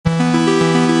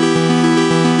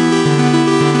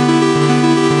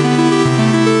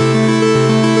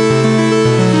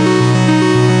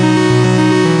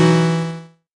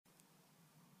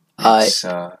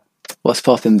What's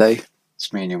poppin', B?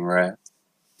 It's medium rare.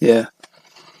 Yeah.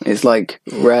 It's like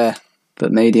rare,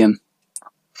 but medium.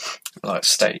 Like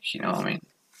steak, you know what I mean?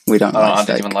 We don't like I steak.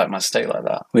 don't even like my steak like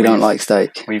that. We don't like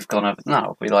steak. We've gone over...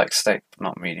 No, we like steak, but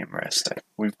not medium rare steak.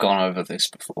 We've gone over this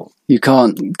before. You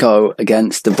can't go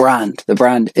against the brand. The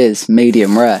brand is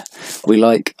medium rare. We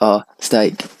like our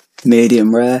steak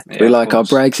medium rare. Yeah, We like our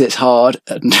Brexit's hard.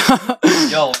 And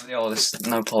Yo, there's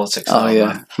no politics. Oh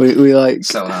yeah, we like.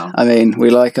 Settle down. I mean,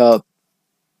 we like our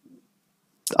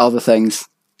other things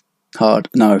hard.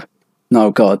 No,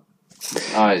 God,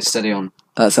 Alright, steady on.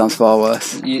 that sounds far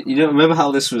worse. You don't remember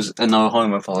how this was a no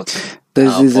homo politics?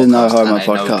 This is a no homo and a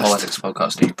no podcast. politics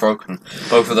podcast. You've broken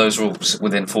both of those rules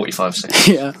within 45 seconds.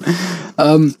 Yeah.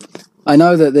 I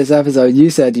know that this episode you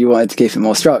said you wanted to keep it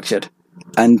more structured,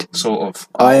 and Sort of.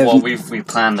 We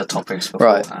planned the topics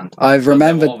beforehand. I've but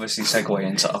remembered. they'll obviously segue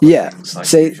into other things. Like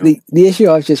See, usual. the issue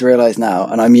I've just realised now,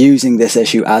 and I'm using this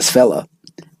issue as filler,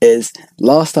 is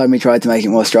last time we tried to make it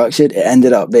more structured, it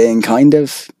ended up being kind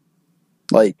of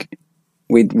like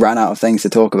we ran out of things to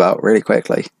talk about really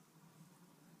quickly.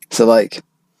 So, like,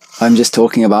 I'm just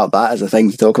talking about that as a thing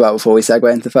to talk about before we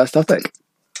segue into the first topic.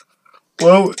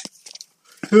 Well,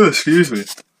 excuse me.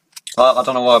 I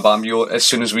don't know why, but as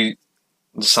soon as we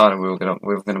decided we were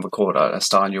gonna record, I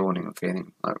started yawning and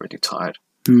feeling like really tired.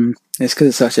 It's because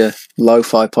it's such a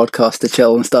lo-fi podcast to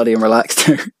chill and study and relax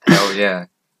to. Oh yeah,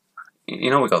 you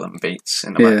know we got them beats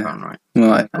in the background, right?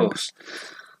 Right. Of course.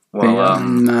 Well,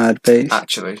 mad beats.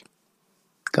 actually,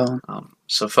 Go on.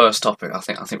 so first topic, I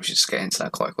think we should just get into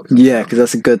that quite quickly. Yeah, because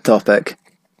that's a good topic.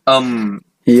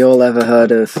 You all ever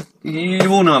heard of?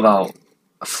 all know about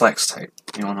a flex tape.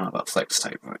 You all know about flex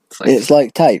tape, right? It's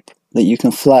like tape that you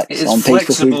can flex It is on people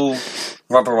flexible,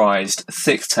 rubberized,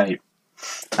 thick tape.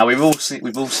 Now we've all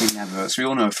seen adverts. We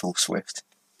all know Phil Swift.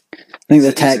 I think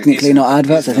they're technically not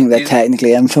adverts. I think they're technically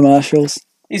infomercials.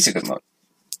 He's a good bloke.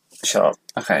 Shut up.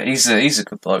 Okay, he's a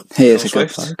good bloke. He is a Phil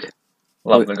good Swift. bloke.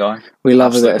 Love the guy. We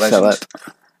love a bit of Absolute Philip.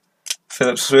 legend.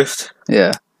 Philip Swift.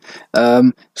 Yeah.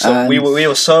 So we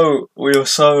were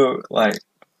so like.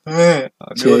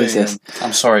 Jesus.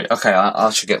 I'm sorry. Okay,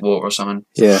 I should get water or something.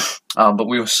 Yeah. But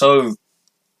we were so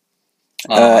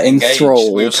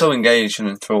enthralled. We were so engaged and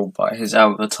enthralled by his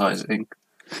advertising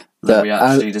that we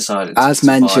actually decided. As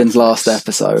mentioned last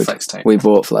episode, Flex tape. we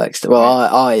bought Flex Tape.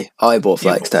 Well, I bought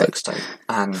Flex Tape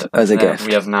and as a gift.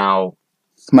 We have now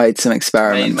made some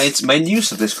experiments. made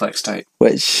use of this Flex Tape,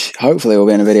 which hopefully will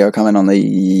be in a video coming on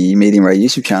the Medium Rare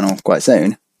YouTube channel quite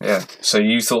soon. Yeah. So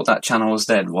you thought that channel was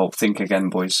dead? Well, think again,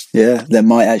 boys. Yeah, there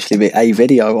might actually be a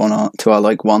video on to our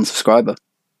like one subscriber.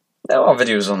 There are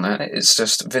videos on there. It's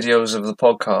just videos of the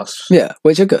podcast. Yeah,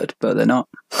 which are good, but they're not.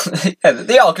 Yeah,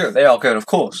 they are good. They are good. Of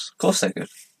course, they're good.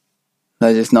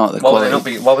 They're just not the Why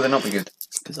quality. would they not be good?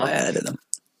 Because I edited them.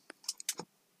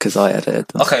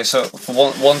 Okay, so for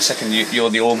one second,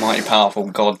 you're the almighty powerful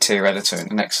god tier editor. In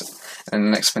the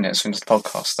next minute, as soon as the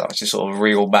podcast starts, you sort of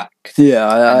reel back. Yeah,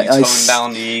 I tone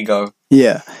down the ego.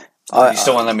 Yeah, You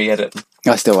still won't let me edit.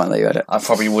 I still won't let you edit. I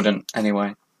probably wouldn't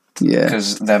anyway. Yeah,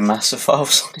 because they're massive file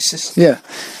sizes. Yeah,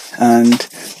 and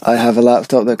I have a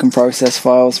laptop that can process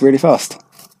files really fast.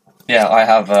 Yeah, I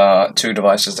have 2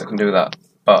 devices that can do that,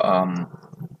 but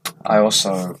I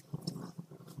also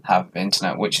have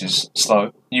internet which is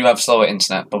slow. You have slower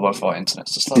internet, but both our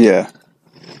internets are slow. Yeah.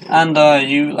 And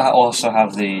you also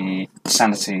have the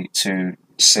sanity to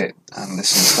sit and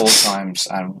listen 4 times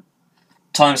and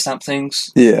timestamp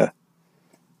things. Yeah.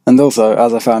 And also,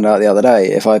 as I found out the other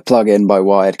day, if I plug in by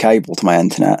wired cable to my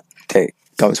internet, it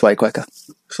goes way quicker.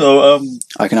 So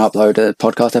I can upload a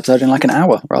podcast episode in like an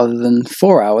hour rather than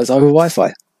 4 hours over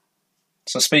Wi-Fi.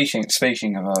 So speaking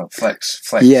of flex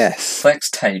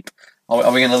tape.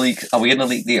 Are we gonna leak? Are we gonna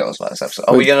leak deals about this episode?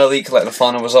 Are we gonna leak like the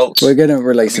final results? We're gonna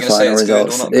release the final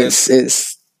results.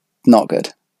 It's not good.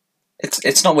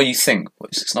 It's not what you think,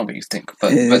 boys. It's not what you think.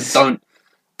 But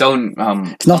don't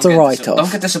It's not a write-off.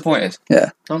 Don't get disappointed.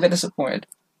 Yeah. Don't get disappointed.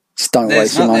 Just don't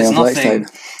waste your money on Flex Tape.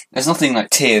 There's nothing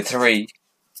like tier 3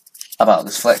 about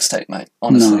this Flex Tape, mate.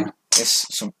 Honestly, No.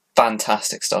 It's some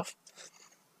fantastic stuff.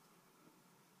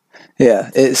 Yeah,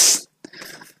 it's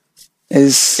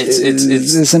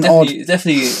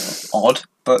definitely odd,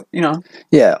 but you know.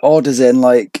 Yeah, odd as in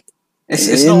like it's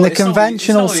in not, the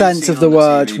conventional sense of the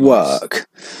word work.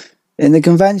 In the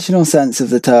conventional sense of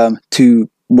the term to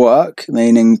work,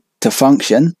 meaning to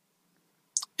function,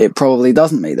 it probably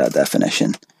doesn't meet that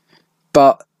definition.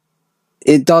 But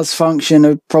it does function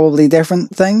of probably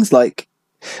different things. Like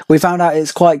we found out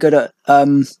it's quite good at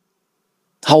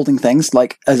holding things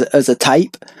like as a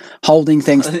tape, holding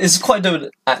things. It's quite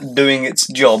good at doing its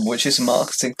job, which is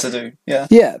marketing to do. Yeah.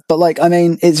 Yeah, but like I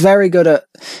mean, it's very good at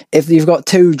if you've got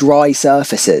two dry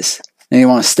surfaces and you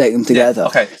want to stick them together.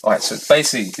 Yeah, okay, alright, so it's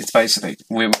basically,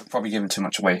 we're probably giving too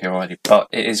much away here already, but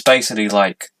it is basically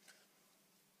like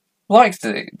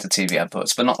the TV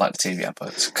adverts, but not like the TV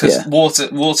adverts. Because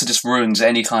water just ruins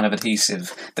any kind of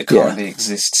adhesive that currently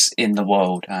exists in the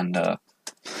world, and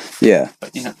yeah.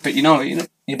 But you know,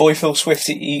 your boy Phil Swift,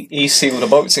 he sealed a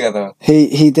boat together.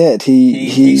 He did.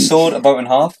 He sawed a boat in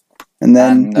half, and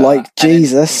then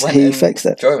Jesus, he fixed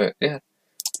it. Drove it. Yeah.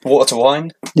 Water to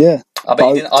wine. Yeah. I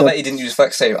bet he didn't use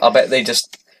flex tape. I bet they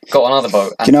just got another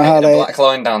boat and painted a black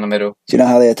line down the middle. Do you know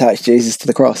how they attached Jesus to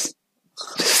the cross?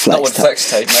 Not with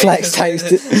flex tape, mate. Flex tape.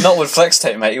 Not with flex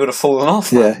tape, mate. He would have fallen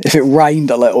off. Man. Yeah, if it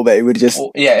rained a little bit, he would have just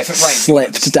if it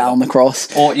rained, slipped down the cross.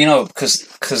 Or because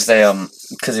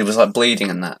he was like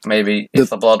bleeding and that. Maybe if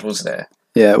the blood was there.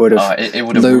 Yeah, it would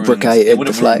have lubricated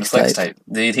the flex tape.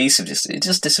 The adhesive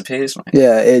just disappears, mate.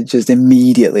 Yeah, it just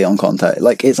immediately on contact.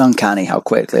 Like, it's uncanny how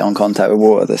quickly on contact with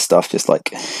water this stuff just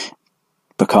like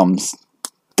becomes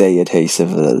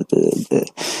de-adhesive,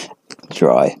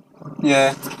 dry.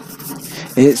 Yeah.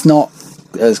 It's not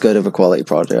as good of a quality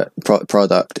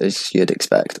product as you'd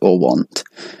expect or want.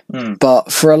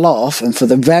 But for a laugh and for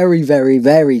the very, very,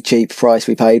 very cheap price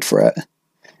we paid for it,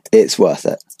 it's worth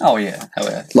it. Oh yeah,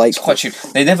 hell yeah. Like, it's quite cheap.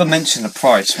 They never mention the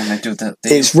price when they do the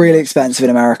it's really expensive in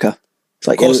America. It's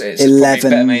like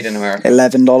better made in America.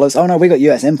 $11. Oh no, we got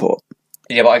US import.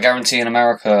 Yeah, but I guarantee in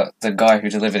America, the guy who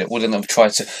delivered it wouldn't have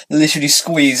tried to literally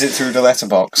squeeze it through the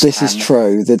letterbox. This is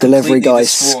true. The delivery guy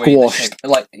squashed.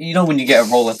 Like, you know when you get a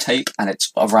roll of tape and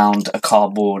it's around a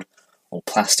cardboard or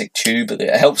plastic tube, but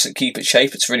it helps it keep its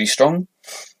shape. It's really strong.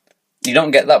 You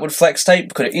don't get that with flex tape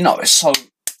because it's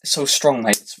so strong,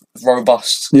 mate. It's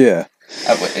robust. Yeah.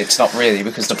 It's not really,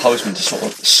 because the postman just sort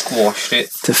of squashed it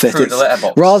to fit through the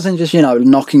letterbox. Rather than just,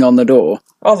 knocking on the door.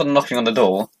 Rather than knocking on the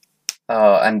door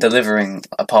and delivering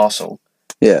a parcel.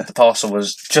 Yeah. The parcel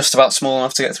was just about small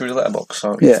enough to get through the letterbox,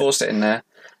 so he forced it in there.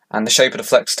 And the shape of the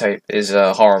flex tape is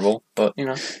horrible, but,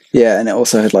 Yeah, and it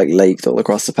also had, leaked all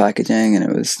across the packaging, and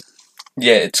it was...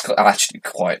 Yeah, it's actually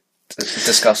quite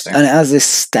disgusting. And it has this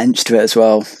stench to it as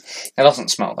well. It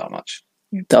doesn't smell that much.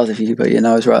 It does if you put your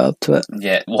nose right up to it.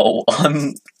 Yeah, well,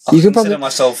 I consider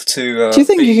myself to... do you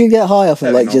think you could get high off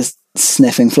of, just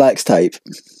sniffing flex tape?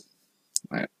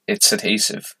 It's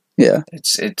adhesive. Yeah.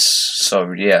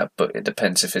 But it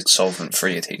depends if it's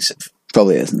solvent-free adhesive.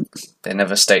 Probably isn't. They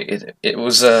never stated it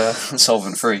was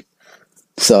solvent-free.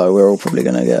 So we're all probably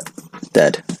going to get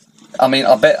dead. I mean,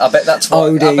 I bet that's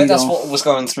what that's what was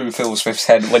going through Phil Swift's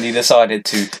head when he decided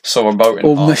to saw a boat in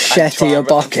or machete a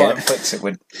bucket. Try and fix it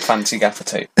with fancy gaffer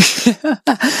tape.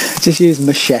 Just use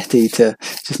machete to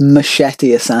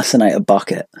machete assassinate a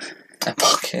bucket. A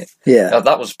bucket. Yeah,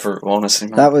 that was brutal, honestly.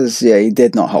 Man. That was he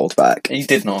did not hold back. He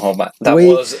did not hold back.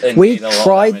 We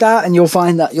tried that, and you'll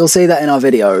see that in our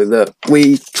video that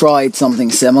we tried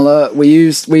something similar.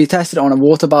 We tested it on a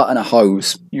water butt and a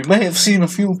hose. You may have seen a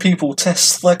few people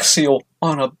test Flex Seal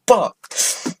on a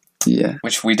butt. Yeah,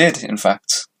 which we did, in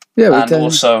fact. Yeah, we did. And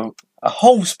also a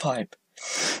hose pipe.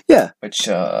 Yeah, which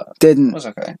didn't was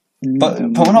okay. But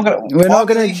we're not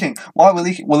gonna. Leaking? Why we're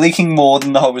leaking? We're leaking more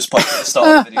than the hose pipe at the start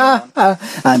of the video,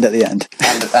 and at the end.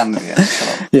 And at the end.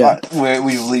 Shut up. Yeah, right,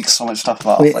 we've leaked so much stuff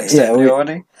about our Flex Tape video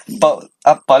already. But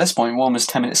by this point, we're almost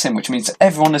 10 minutes in, which means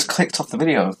everyone has clicked off the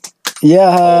video.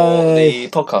 Yeah. Or the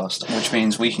podcast, which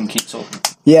means we can keep talking.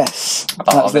 Yes.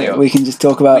 About our video. We can just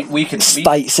talk about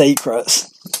state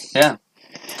secrets. Yeah.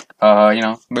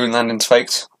 Moon landing's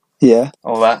faked. Yeah.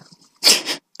 All that.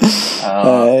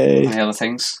 Any other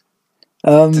things?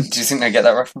 Do you think they get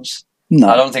that reference? No.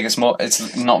 I don't think it's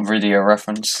not really a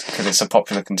reference because it's a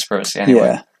popular conspiracy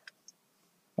anyway.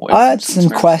 Yeah. I had some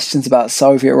questions about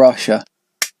Soviet Russia.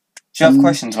 Do you have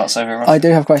questions about Soviet Russia? I do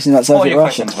have questions about Soviet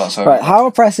Russia. Right, how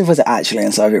oppressive was it actually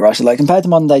in Soviet Russia? Like, compared to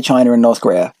modern day China and North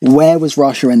Korea, where was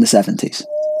Russia in the 70s?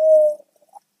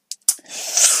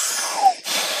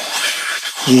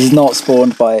 He's not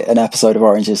spawned by an episode of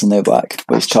Orange is the New Black,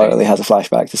 which totally has a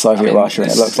flashback to Soviet Russia,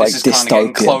 and it looks like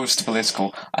dystopian. Close to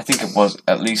political. I think it was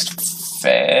at least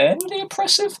fairly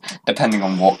oppressive, depending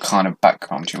on what kind of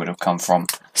background you would have come from.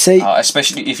 See,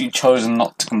 especially if you've chosen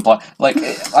not to comply. Like,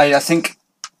 I think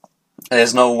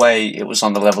there's no way it was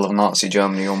on the level of Nazi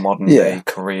Germany or modern day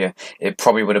Korea. It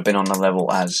probably would have been on the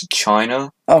level as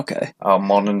China. Okay.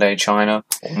 Modern day China,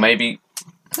 or maybe.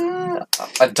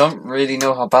 I don't really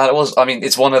know how bad it was. I mean,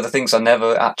 it's one of the things I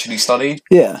never actually studied.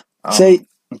 Yeah.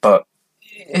 But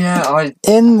yeah,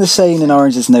 in the scene in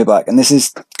Orange is the New Black, and this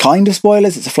is kind of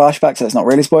spoilers. It's a flashback, so it's not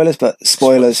really spoilers, but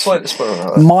spoilers.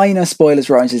 Spoiler. Minor spoilers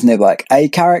for Orange is the New Black. A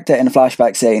character in a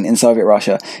flashback scene in Soviet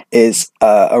Russia is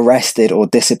arrested or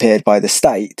disappeared by the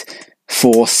state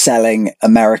for selling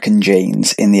American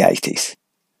jeans in the 80s.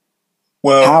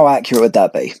 Well, how accurate would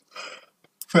that be?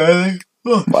 Fairly.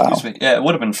 Oh, wow. Excuse me. Yeah, it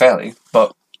would have been fairly,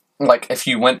 but like if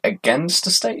you went against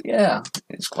the state, yeah,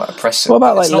 it's quite oppressive. What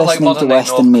about it's like listening to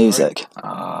Western music?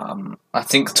 I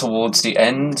think towards the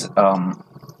end,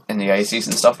 in the 80s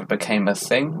and stuff, it became a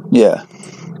thing. Yeah.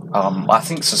 I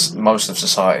think most of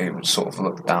society would sort of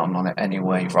look down on it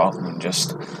anyway, rather than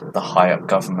just the high up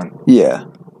government. Yeah.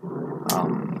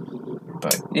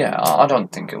 But yeah, I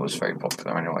don't think it was very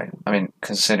popular anyway. I mean,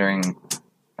 considering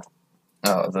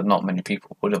that not many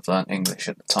people would have learned English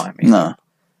at the time. Either. No.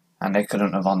 And they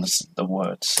couldn't have understood the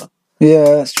words. So. Yeah,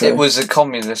 that's true. It was a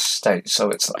communist state,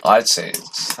 so I'd say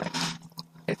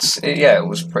it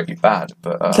was pretty bad.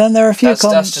 But then there are a few.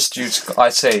 That's just due to.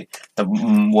 I'd say the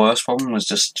worst problem was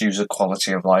just due to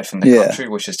quality of life in the country,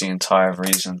 which is the entire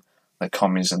reason that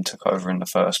communism took over in the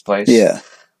first place. Yeah.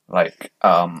 Like,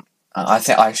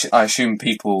 I assume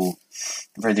people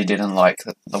really didn't like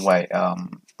the way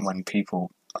when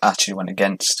people actually went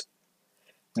against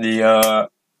the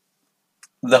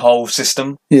whole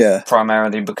system. Yeah.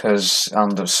 Primarily because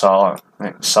under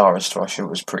Tsarist Russia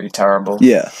was pretty terrible.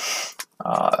 Yeah.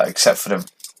 Except for the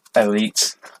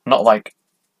elite. Not like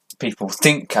people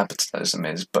think capitalism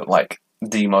is, but like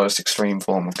the most extreme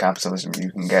form of capitalism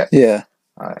you can get. Yeah.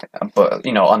 But,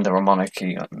 under a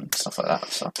monarchy and stuff like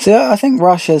that. So I think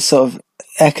Russia's sort of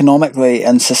economically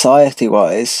and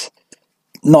society-wise,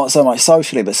 not so much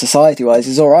socially, but society-wise,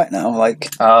 is all right now. Like,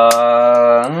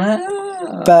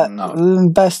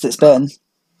 best it's been.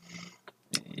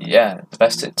 Yeah, the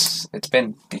best it's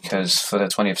been, because for the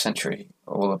 20th century,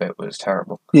 all of it was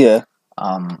terrible. Yeah.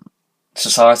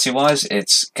 Society-wise,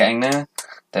 it's getting there.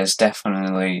 There's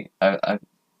definitely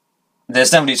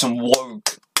some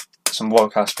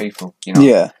woke ass people,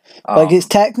 Yeah. Like, it's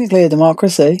technically a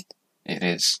democracy. It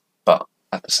is, but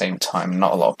at the same time,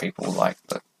 not a lot of people like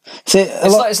that. See,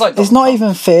 it's not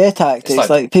even fear tactics. It's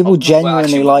like people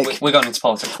genuinely like. We're going into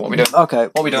politics. What are we doing? Okay.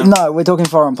 What are we doing? No, we're talking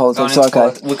foreign politics.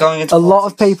 Okay. We're going into a lot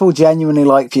of people genuinely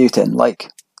like Putin.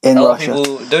 Like in Russia, a lot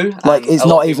of people do. Like it's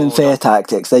not even fear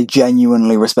tactics. They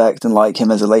genuinely respect and like him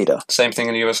as a leader. Same thing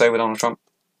in the USA with Donald Trump.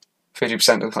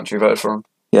 50% of the country voted for him.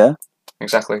 Yeah.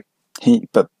 Exactly.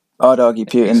 But I'd argue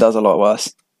Putin does a lot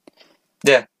worse.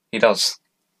 Yeah, he does.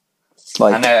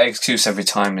 Like, and their excuse every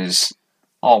time is,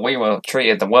 "Oh, we were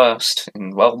treated the worst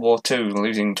in World War II,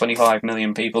 losing 25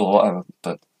 million people or whatever."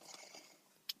 But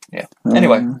yeah.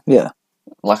 Anyway. Yeah.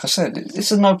 Like I said,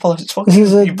 this is no politics.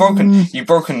 You've broken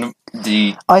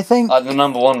the. I think the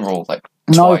number one rule. Like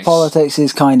no twice. Politics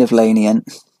is kind of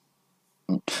lenient.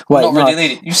 Wait, not really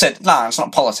lenient. You said it's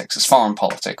not politics. It's foreign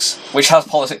politics, which has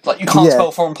politics. Like you can't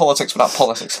spell foreign politics without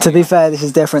politics. To be fair, this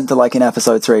is different to like in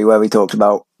episode 3 where we talked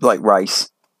about like race.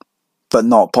 But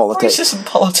not politics. Race isn't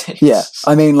politics. Yeah,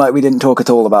 I mean, like, we didn't talk at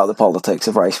all about the politics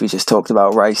of race. We just talked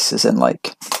about race as in,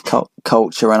 like,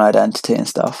 culture and identity and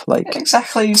stuff. Like,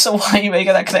 exactly. So why are you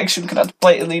making that connection? Because that's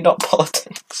blatantly not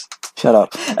politics. Shut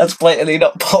up. That's blatantly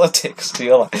not politics. So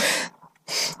you're like,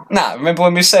 remember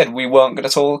when we said we weren't going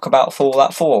to talk about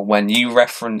Fallout 4 when you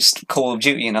referenced Call of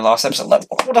Duty in the last episode? Like,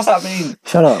 what does that mean?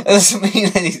 Shut up. It doesn't mean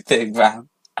anything, man.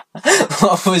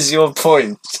 What was your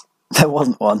point? There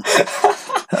wasn't one.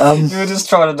 You were just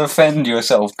trying to defend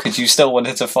yourself because you still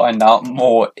wanted to find out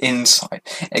more insight,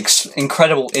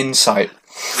 incredible insight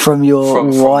from your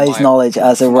wise knowledge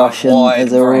as a Russian.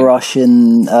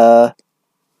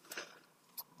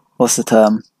 What's the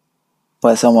term?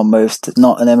 Where someone moves to,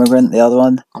 not an immigrant. The other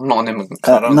one. I'm not an immigrant.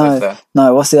 I don't live there.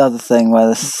 No. What's the other thing? Where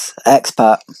this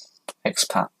expat?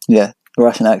 Expat. Yeah,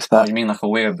 Russian expat. Oh, you mean like a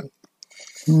weirdo?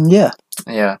 Yeah.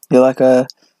 Yeah. You're like a.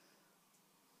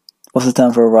 What's the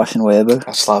term for a Russian weeaboo?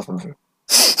 A Slav.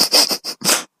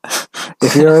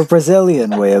 If you're a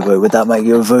Brazilian weeaboo, would that make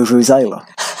you a vuvuzela?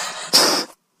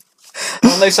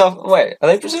 Wait, are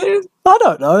they Brazilian? I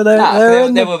don't know.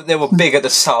 They were big at the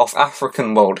South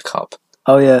African World Cup.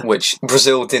 Oh yeah. Which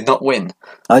Brazil did not win.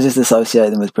 I just associate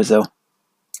them with Brazil.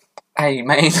 Hey,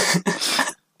 man.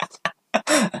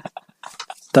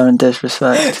 Don't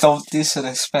disrespect. Don't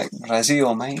disrespect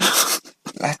Brazil, mate.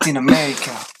 Latin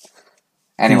America.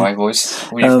 Anyway, boys,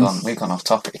 we've gone off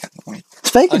topic, haven't we?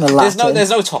 Speaking of Latin,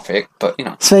 there's no topic, but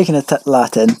Speaking of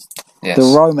Latin, yes.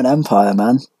 The Roman Empire,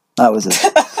 man, that was a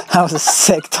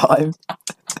sick time.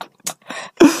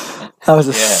 That was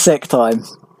a sick time.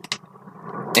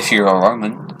 If you're a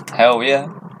Roman, hell yeah.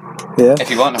 Yeah. If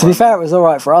you weren't a To be Roman. fair, it was all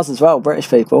right for us as well, British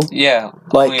people. Yeah,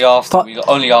 Like, only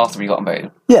after we got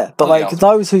invaded. Yeah, but like Yeah.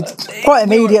 those who quite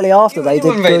immediately after they We were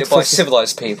did invaded good by for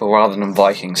civilized people rather than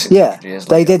Vikings. yeah. 600 years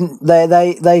They later.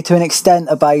 didn't. They to an extent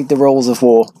obeyed the rules of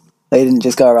war. They didn't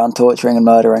just go around torturing and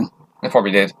murdering. They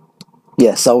probably did.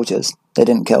 Yeah, soldiers. They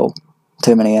didn't kill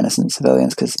too many innocent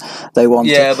civilians because they wanted.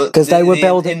 Yeah, but because they were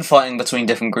building. infighting between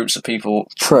different groups of people.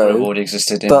 True. Would have already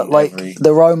existed. But like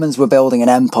the Romans were building an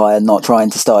empire, not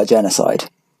trying to start a genocide.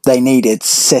 They needed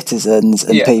citizens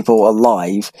and people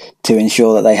alive to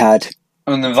ensure that they had.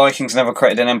 I mean, the Vikings never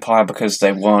created an empire because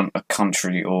they weren't a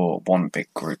country or one big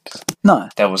group. No.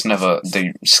 There was never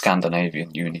the Scandinavian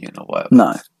Union or whatever.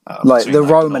 No. Like the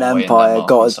Roman Norway and Empire Denmark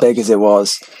got and as stuff. big as it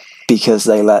was because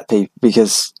they let people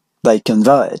because they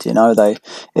converted. You know,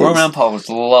 Roman Empire was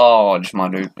large, my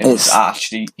dude. It was It's-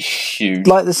 actually huge.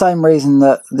 like the same reason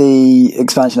that the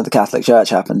expansion of the Catholic Church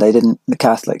happened. The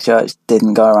Catholic Church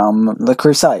didn't go around the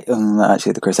Crusade.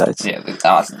 Actually, the Crusades. Yeah,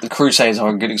 the Crusades are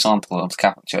a good example of the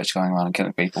Catholic Church going around and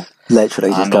killing people.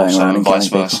 Literally just And going also around and vice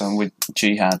killing versa people. with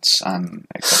jihads and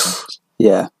etc.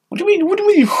 Yeah, What do you mean? What do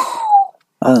you mean?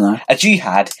 I don't know. A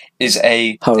jihad is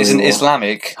an Holy war.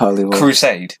 Islamic Holy war.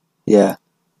 crusade. Yeah,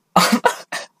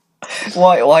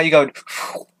 Why are you going?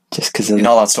 just because of You're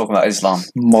not allowed to talk about Islam.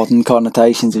 modern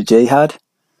connotations of jihad.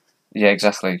 Yeah,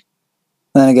 exactly.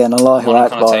 Then again, Allahu Modern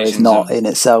Akbar is connotations not of- in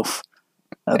itself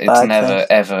a It's bad never,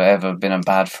 thing. ever been a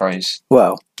bad phrase.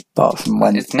 Well, apart from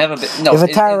when. It's never been. No, If a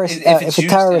terrorist- if if it's a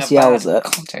used in terrorist a bad yells it-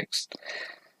 context.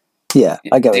 Yeah,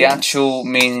 I get what The you mean. actual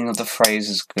meaning of the phrase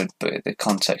is good, but if the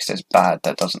context is bad.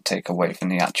 That doesn't take away from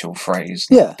the actual phrase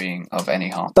Yeah. being of any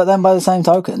harm. But then by the same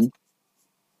token,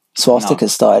 swastikas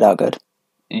started out good.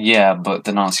 Yeah, but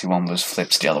the Nazi one was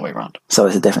flipped the other way around. So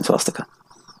it's a different swastika.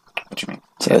 What do you mean?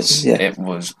 So it's- yeah. It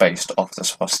was based off the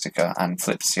swastika and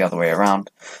flipped the other way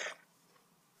around.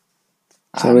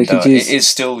 So we could use- It is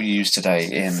still used today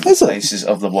in Is it? places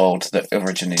of the world that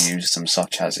originally used them,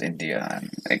 such as India and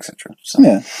etc. So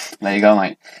Yeah. there you go,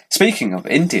 mate. Speaking of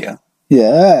India,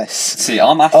 Yes. see,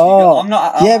 I'm actually. Oh. I'm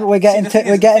not. Yeah, but we're getting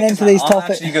into these I'm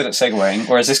topics. actually good at segueing,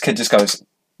 whereas this kid just goes,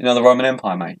 the Roman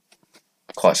Empire, mate.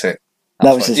 Quite sick.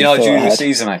 That was just a thought I Julius had.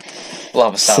 Caesar, mate.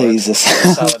 Love a salad. Caesar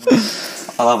Salad, mate.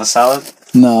 I love a salad.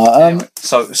 No, Anyway,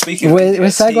 so speaking of we're India,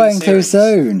 segueing too T-series.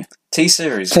 soon.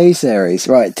 T-series. T-series,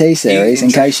 right, T-series, He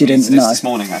in case you introduced didn't me to know. this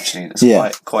morning, actually. It's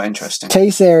Yeah. quite interesting.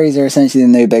 T-series are essentially the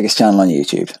new biggest channel on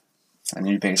YouTube. A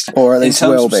new biggest. Or at least in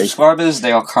terms will of be. subscribers,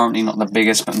 they are currently not the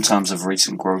biggest, but in terms of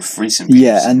recent growth, recent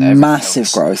Yeah, views and everything massive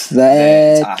else, growth. it's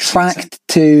They're actually tracked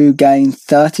to gain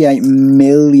 38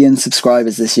 million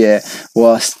subscribers this year,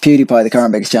 whilst PewDiePie, the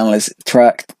current biggest channel, is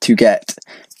tracked to get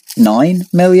 9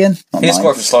 million. Not His 9.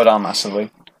 growth has slowed down massively.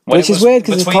 Which is weird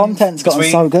because the content's gotten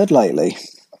so good lately.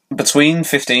 Between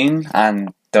 15 and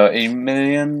 30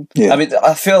 million. Yeah. I mean,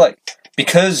 I feel like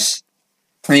because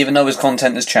even though his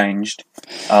content has changed,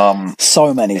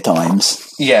 So many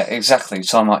times. yeah, exactly,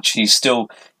 so much, he's still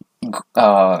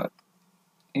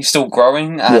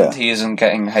growing, and Yeah. he isn't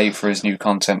getting hate for his new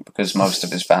content because most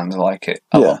of his fans like it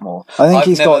a Yeah. lot more. I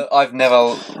think I've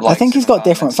never. I think he's got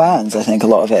different fans. I think a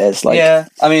lot of it is like. Yeah,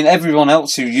 I mean, everyone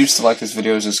else who used to like his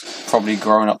videos has probably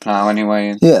grown up now anyway.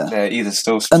 And Yeah. they're either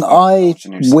still. And I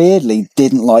weirdly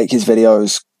didn't like his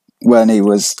videos when he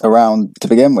was around to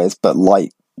begin with, but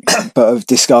have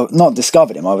not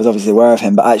discovered him. I was obviously aware of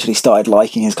him, but actually started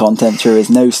liking his content through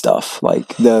his new stuff,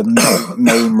 like the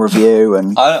meme review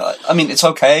and. I mean, it's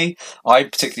okay. I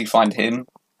particularly find him,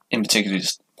 in particular,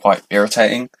 just quite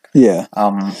irritating. Yeah,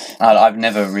 I've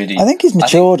never really. I think he's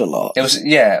matured a lot. It was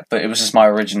but it was just my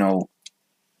original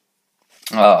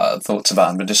thoughts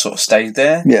about him, but just sort of stayed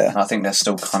there. Yeah. And I think they're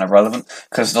still kind of relevant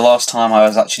because the last time I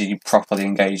was actually properly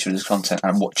engaged with his content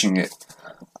and watching it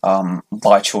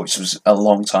by choice was a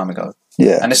long time ago.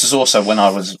 Yeah, And this was also when I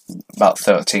was about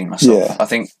 13 myself. Yeah. I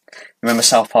think, remember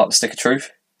South Park: The Stick of Truth?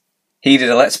 He did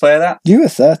a Let's Play of that. you were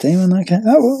 13 when that came.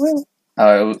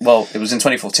 Oh, well, It was in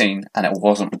 2014, and it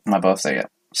wasn't my birthday yet.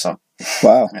 So,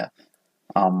 wow.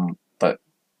 but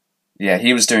yeah,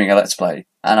 he was doing a Let's Play,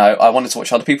 and I wanted to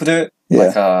watch other people do it, Yeah.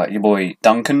 like your boy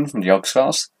Duncan from the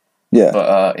Yogscast. Yeah.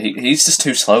 But he's just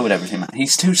too slow with everything, man.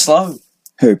 He's too slow.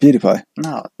 Who? PewDiePie.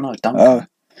 No, Duncan. Oh.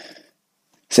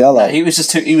 See, I No, like. he was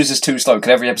just too slow. Because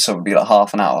every episode would be like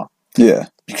half an hour. Yeah.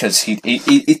 Because he'd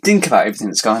think about everything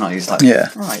that's going on. He's like, Yeah.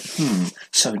 right,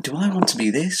 so do I want to be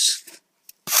this?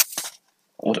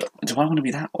 Or do I want to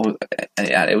be that? Or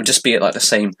it would just be at like the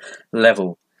same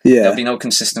level. Yeah. There'd be no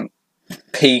consistent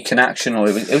peak in action, or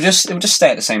it would just stay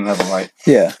at the same level, right?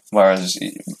 Yeah. Whereas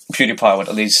PewDiePie would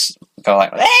at least go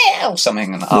like or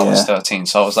something, and I was 13,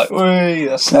 so I was like, "Wee,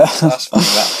 that's funny."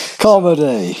 That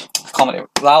comedy. Comedy,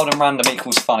 loud and random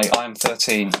equals funny. I am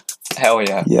 13. Hell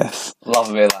yeah. Yes. Love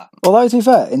a bit of that. Although, to be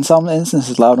fair, in some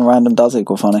instances, loud and random does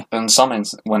equal funny. And some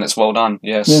when it's well done,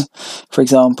 yes. Yeah. For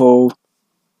example,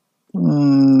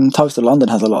 Toast of London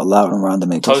has a lot of loud and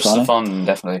random equals funny. Toast of London,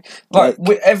 definitely. Like,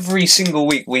 every single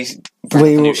week we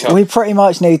pretty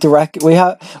much need to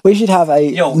we should have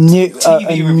a new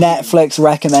Netflix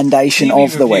recommendation TV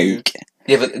of the review. week.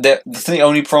 Yeah, but the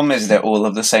only problem is they're all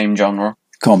of the same genre.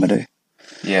 Comedy.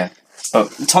 Yeah. But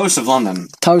Toast of London.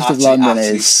 Toast of London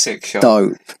is sick show.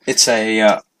 dope. It's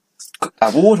a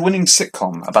award-winning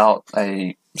sitcom about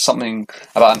an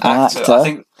actor. I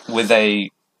think with a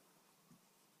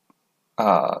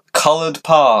coloured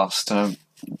past and a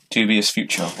dubious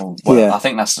future. I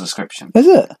think that's the description. Is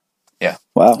it? Yeah.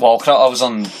 Wow. Well, I was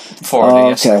on 4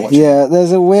 yesterday. Yeah,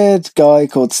 there's a weird guy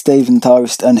called Stephen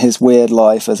Toast and his weird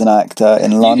life as an actor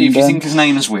in London. If you think his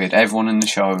name is weird, everyone in the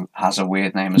show has a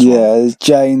weird name as well. Yeah, there's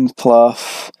James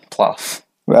Pluff.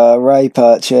 Ray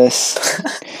Purchase.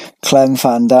 Clem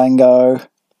Fandango.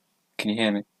 Can you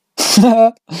hear me?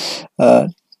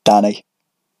 Danny.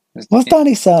 What's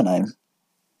Danny's surname?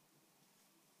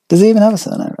 Does he even have a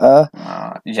surname?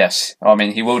 Yes. I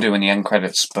mean, he will do in the end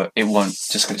credits, but it won't,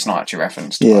 just because it's not actually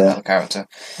referenced to another character.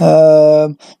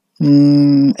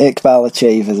 Iqbal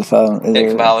Achieve is a phone.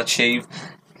 Iqbal Achieve.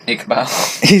 Iqbal.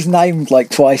 He's named like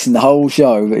twice in the whole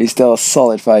show, but he's still a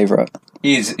solid favourite.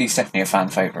 He's definitely a fan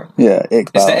favourite. Yeah,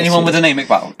 Iqbal. Is there anyone with the name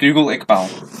Iqbal? Google Iqbal.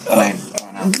 Name.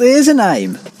 There is a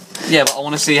name. Yeah, but I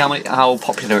want to see how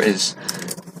popular it is.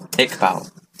 Iqbal.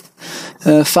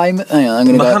 Famous. Hang on, I'm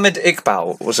going to Muhammad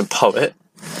Iqbal was a poet.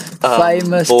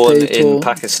 Famous born people in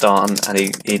Pakistan, and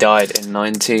he died in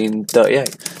 1938.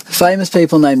 Famous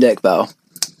people named Iqbal.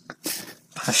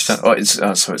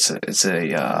 It's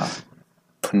a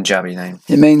Punjabi name.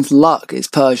 It means luck. It's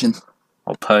Persian.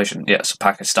 Or Persian, yeah. So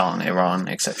Pakistan, Iran,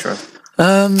 etc.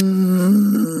 I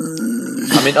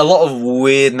mean, a lot of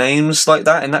weird names like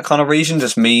that in that kind of region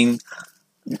just mean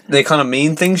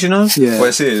things, you know. Yeah.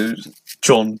 Whereas here,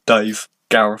 John, Dave,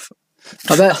 Gareth.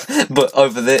 I bet. But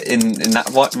over there in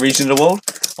that region of the world,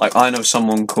 like I know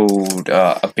someone called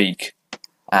Abik,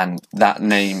 and that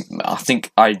name,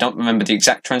 I don't remember the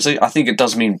exact translation. I think it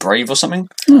does mean brave or something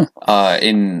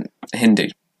in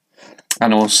Hindi.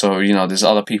 And also, there's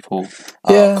other people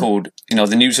called,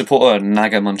 the news reporter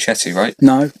Naga Monchetti, right?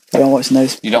 No, I don't watch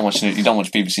news. You don't watch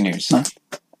BBC News? No.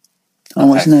 I don't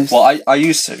watch news. Well, I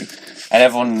used to. And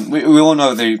everyone, we all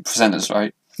know the presenters,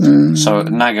 right? Mm. So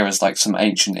Naga is like some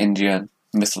ancient Indian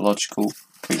mythological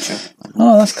creature.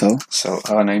 Oh, that's cool. So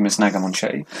her name is Naga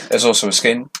Monchetti. There's also a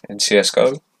skin in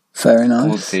CSGO. Very nice.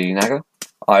 Called the Naga.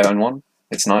 I own one.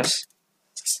 It's nice.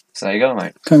 So there you go,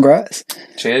 mate. Congrats.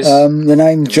 Cheers. The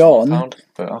name John. £1,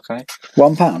 but okay.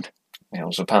 £1? Yeah, it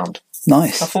was £1.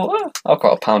 Nice. I thought, I've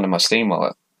got £1 in my Steam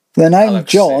wallet. The name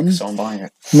John so I'm buying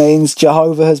it. Means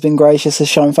Jehovah has been gracious, has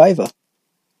shown favour.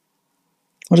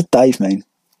 What does Dave mean?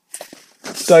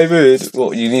 David.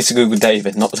 Well, you need to Google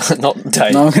David, not Dave.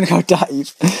 No, I'm going to go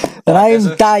Dave. The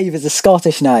name Dave is a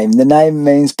Scottish name. The name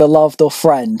means beloved or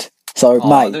friend. So,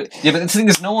 mate. Yeah, but the thing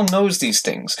is, no one knows these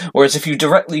things. Whereas if you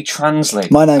directly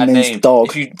translate my name means dog.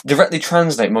 If you directly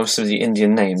translate most of the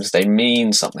Indian names, they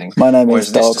mean something. My name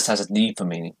means dog. Whereas this just has a deeper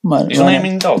meaning. Does your name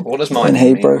mean dog? What does mine mean?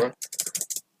 In Hebrew. Mean,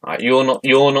 right, you're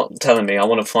not telling me. I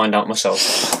want to find out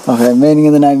myself. Okay, meaning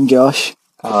of the name Josh.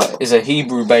 Is a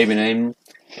Hebrew baby name.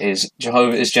 Is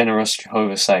Jehovah is generous,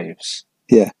 Jehovah saves.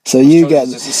 Yeah, so you get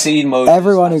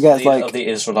everyone who gets like of the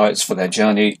Israelites for their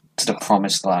journey to the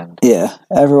promised land. Yeah,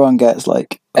 everyone gets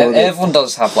like everyone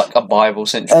does have like a Bible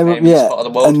centric name in this part of the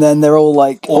world, and then they're all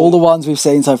like all the ones we've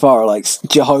seen so far are like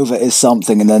Jehovah is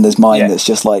something, and then there's mine that's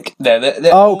just like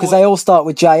because they all start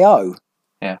with J-O.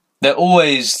 Yeah, they're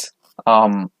always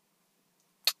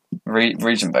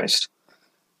region based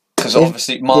because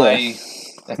obviously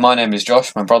if my name is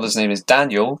Josh, my brother's name is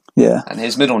Daniel, and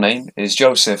his middle name is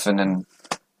Joseph, and then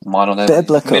my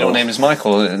middle name is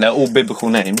Michael, and they're all biblical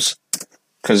names.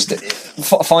 Because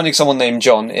finding someone named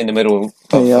John in the middle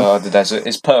of the desert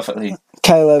is perfectly...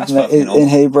 Caleb in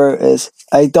Hebrew is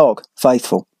a dog,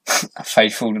 faithful. A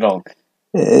faithful dog.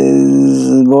 It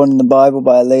is born in the Bible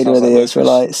by a leader of the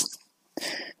Israelites.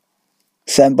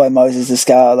 Sent by Moses to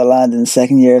scout out the land in the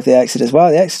second year of the Exodus. Wow,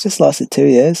 the Exodus lasted 2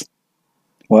 years.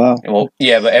 Wow. Well,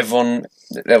 yeah, but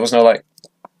there was no,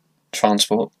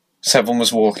 transport. So everyone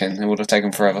was walking. It would have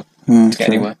taken forever to get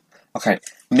anywhere. Okay,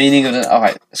 meaning of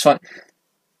alright, it's fine.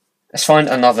 Let's find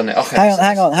another name. Okay,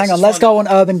 hang on. Let's go on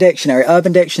Urban Dictionary.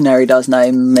 Urban Dictionary does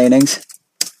name meanings.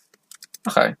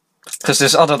 Okay. Because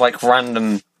there's other,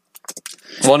 random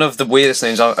One of the weirdest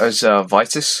names is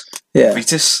Vitus. Yeah.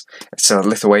 Vitus. It's a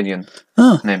Lithuanian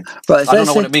name. Right, so I don't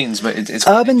know what it means, but it's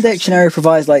Urban Dictionary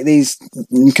provides like these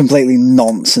completely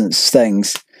nonsense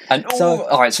things. And So-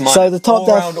 alright, so mine. so the top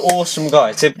all-round awesome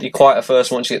guy. Typically quite at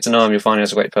first. Once you get to know him, you'll find he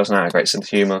has a great personality, a great sense of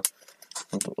humour.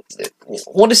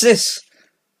 What is this?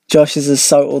 Josh is as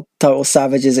total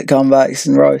savage as it comebacks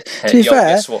and roast. To be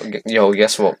fair,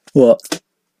 Guess what? what?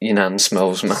 Your nan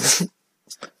smells, man.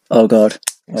 Oh god.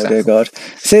 Oh dear god.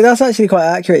 See, that's actually quite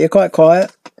accurate. You're quite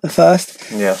quiet at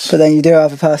first, Yes. but then you do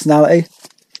have a personality.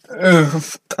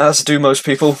 As do most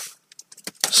people.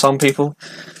 Some people.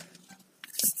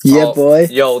 Yeah, Oh, boy.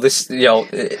 this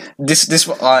was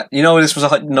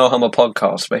a No Homo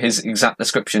podcast, but his exact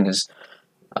description is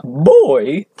a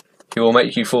boy who will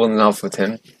make you fall in love with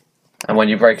him, and when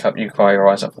you break up, you cry your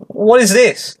eyes up. What is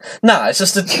this? Nah, it's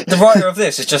just the writer of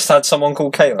this has just had someone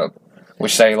called Caleb,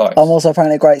 which they like. I'm also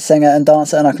apparently a great singer and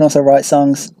dancer, and I can also write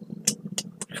songs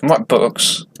You can write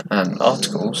books and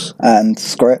articles and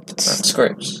scripts. and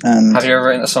scripts. And Have you ever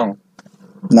written a song?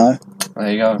 no,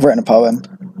 There you go. I've written a poem.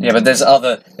 Yeah, but there's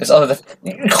other.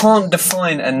 You can't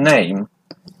define a name,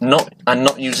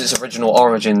 not use its original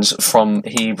origins from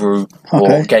Hebrew or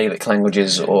Okay. Gaelic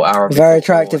languages or Arabic. Very or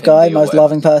attractive guy, Hindi or most whatever.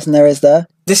 loving person there is there.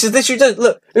 This is literally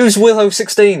look. Who's Willow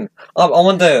 16? I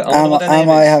wonder. What their name Am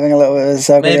I is. having a little bit of a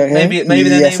selfie joke here? Maybe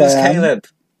their Yes, name is I am. Caleb.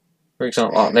 For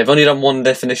example, they've only done one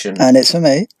definition, And it's for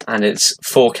me. and it's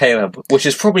for Caleb, which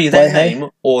is probably their Wait, hey. name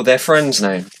or their friend's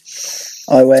name.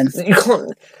 I win. You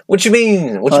can't. What do you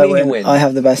mean? What do I you mean you win? I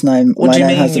have the best name. What My do you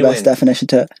name has mean the you best win? definition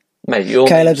to it. Mate, your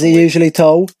Caleb's are name's usually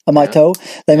tall. Am I Yeah. tall?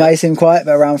 They may seem quiet,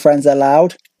 but around friends they're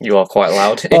loud. You are quite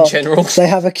loud in Oh, general. They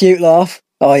have a cute laugh.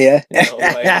 Oh yeah.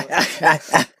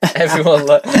 Everyone,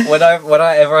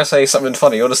 whenever I say something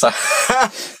funny, you're just like.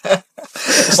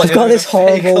 It's like I've got you're this doing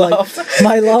a fake horrible, like, laugh.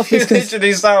 my laugh You is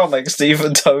literally sound like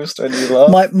Stephen Toast when you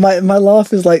laugh. my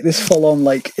laugh is like this full on,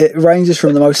 like it ranges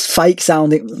from the most fake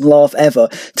sounding laugh ever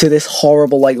to this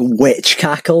horrible like witch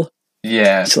cackle.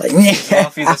 Yeah. It's like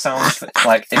Laugh either sounds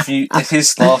like if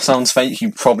his laugh sounds fake,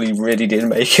 you probably really did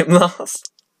make him laugh.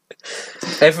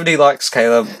 Everybody likes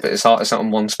Caleb, but it's not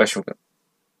one special.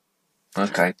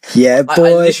 Okay. yeah, I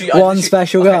boy. literally- One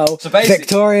special okay, girl. so basically-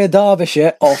 Victoria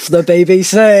Derbyshire off the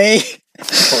BBC.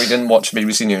 Probably didn't watch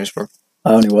BBC News, bro.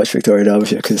 I only watch Victoria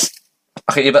Derbyshire because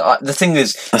Okay, yeah, but the thing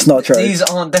is, that's not true. these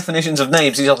aren't definitions of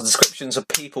names. These are descriptions of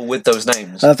people with those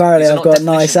names. Apparently These are I've not got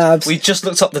nice definitions. abs. We just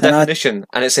looked up the And I- definition,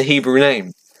 and it's a Hebrew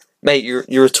name. Mate,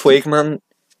 you're a twig, man.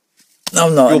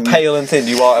 I'm not. You're pale and thin.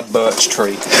 You are a birch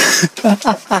tree.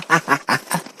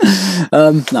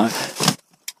 No.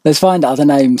 Let's find other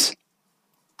names.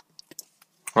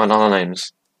 Right, other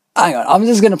names. Hang on, I'm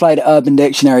just going to play the Urban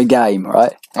Dictionary game,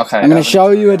 right? Okay. I'm going to show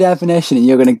you a definition and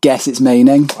you're going to guess its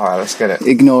meaning. All right, let's get it.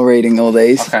 Ignore reading all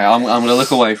these. Okay, I'm going to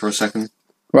look away for a second.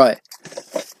 Right.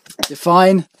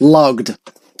 Define lugged.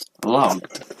 Log.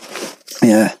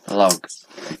 Yeah. Log.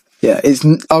 Yeah.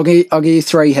 I'll give you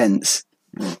 3 hints.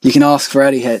 You can ask for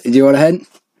any hint. Do you want a hint?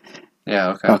 Yeah.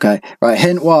 Okay. Okay. Right.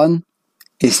 Hint 1.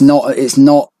 It's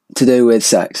not to do with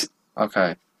sex.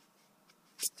 Okay.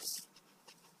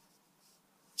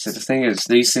 So the thing is,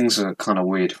 these things are kind of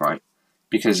weird, right?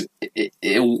 Because it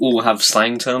will all have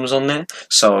slang terms on there.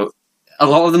 So a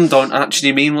lot of them don't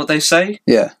actually mean what they say.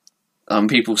 Yeah.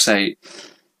 People say,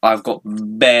 "I've got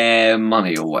bare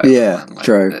money" or whatever. Yeah, man.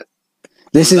 true.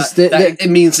 This is it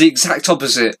means the exact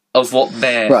opposite of what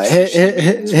bare. Right,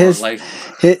 here's like.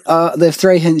 the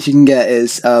 3 hints you can get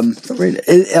is read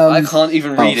it. I can't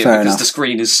even read it fair because enough. the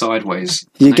screen is sideways.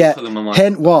 You I get put them on my-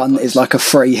 hint 1 is like a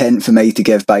free hint for me to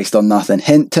give based on nothing.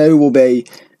 Hint 2 will be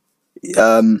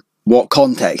what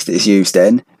context it's used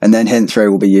in, and then hint 3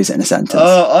 will be used in a sentence.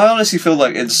 I honestly feel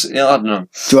like it's. I don't know.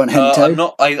 Do you want hint 2? I'm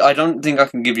not. I don't think I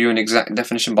can give you an exact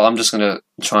definition, but I'm just gonna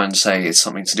try and say it's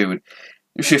something to do with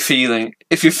if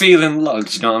you're feeling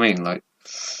lugged. You know what I mean? Like,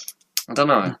 I don't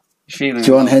know. Feeling. Do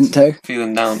you want lugged, hint 2?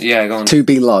 Feeling down. Yeah, go on. To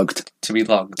be lugged. To be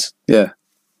lugged. Yeah.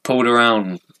 Pulled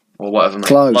around or whatever. Mate.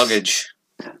 Close. Luggage.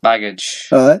 Baggage.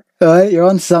 Alright, you're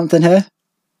on to something here.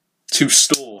 To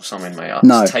store something, mate.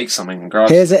 No. To take something and grab.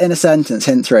 Here's it in a sentence,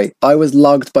 hint 3. I was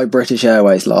lugged by British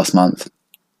Airways last month.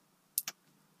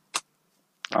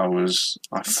 I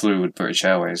flew with British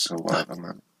Airways or whatever,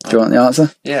 man. Do you want the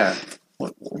answer? Yeah.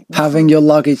 Having your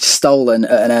luggage stolen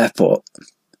at an airport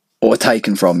or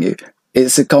taken from you.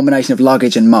 It's a combination of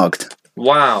luggage and mugged.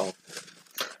 Wow.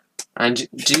 And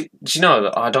do you know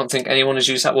that I don't think anyone has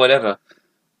used that word ever?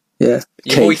 Yeah.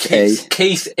 Your boy Keith E.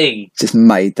 Keith E. Just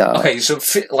made that up. Okay, so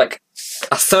like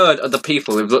a third of the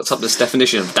people who've looked up this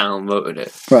definition have downvoted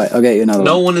it. Right, I'll get you another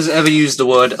No one. one has ever used the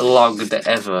word lugged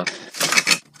ever.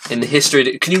 in the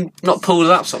history. Can you not pull the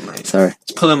laptop, mate? Sorry.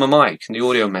 It's pulling my mic and the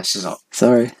audio messes up.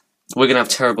 Sorry. We're going to have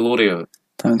terrible audio.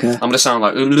 Don't care. I'm going to sound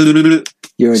like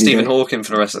Stephen Hawking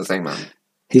for the rest of the thing, man.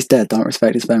 He's dead. Don't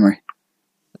respect his memory.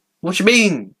 What do you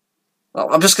mean?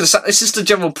 I'm just going to say... It's just a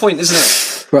general point, isn't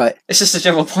it? Right. It's just a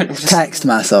general point. Text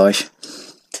massage.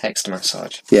 Text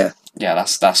massage. Yeah. Yeah,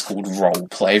 that's called role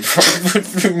play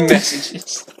through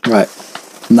messages. Right.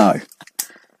 No.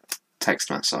 Text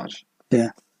massage.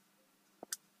 Yeah.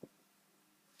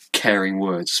 Caring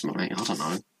words, mate. I don't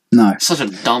know. No. It's such a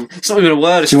dumb... It's not even a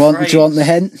word, it's do you a want? Do you want the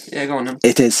hint? Yeah, go on then.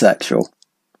 It is sexual.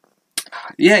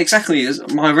 Yeah, exactly. It's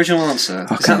my original answer.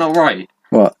 Okay. Is that not right?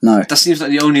 What? No. That seems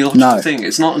like the only logical thing.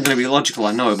 It's not going to be logical,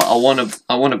 I know, but I want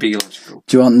to be logical.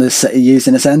 Do you want this used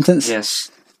in a sentence? Yes.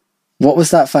 What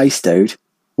was that face, dude?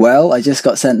 Well, I just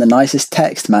got sent the nicest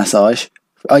text massage.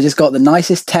 I just got the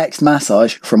nicest text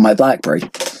massage from my BlackBerry.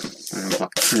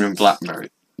 From BlackBerry.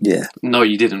 Yeah. No,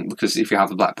 you didn't, because if you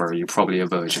have a BlackBerry, you're probably a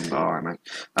virgin, but alright, mate.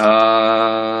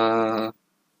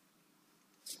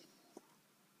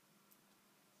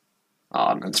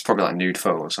 No, it's probably like a nude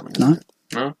photo or something. No?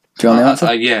 No? Do you want the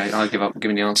answer? Yeah, I'll give up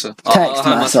giving the answer. Text I'll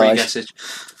have massage. my 3 guesses.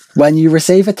 When you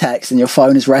receive a text and your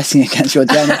phone is resting against your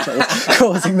genitals,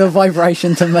 causing the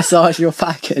vibration to massage your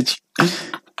package.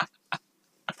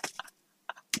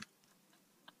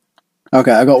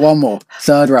 Okay, I got one more.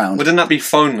 Third round. Wouldn't that be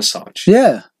phone massage?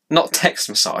 Yeah. Not text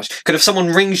massage. Because if someone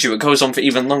rings you, it goes on for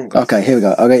even longer. Okay, here we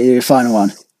go. I'll get you your final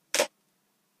one.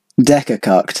 Decker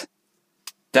cucked.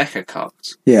 Decker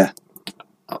cucked. Yeah.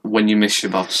 When you miss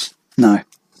your bus. No.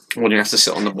 When you have to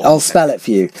sit on the bottom. I'll spell it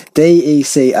for you.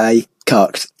 DECA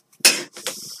cucked.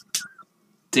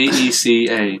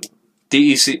 DECA.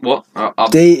 DEC what?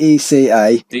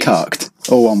 DECA cucked.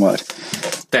 All one word.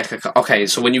 Decker cucked. Okay,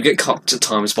 so when you get cucked, it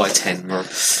times by 10.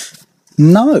 Right?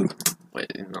 No.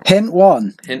 Wait, no. Hint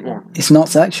 1. Hint 1. It's not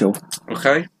sexual.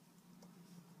 Okay.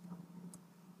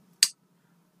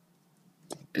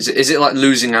 Is it like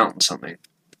losing out on something?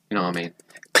 You know what I mean?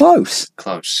 Close.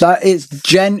 Close. That is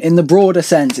in the broader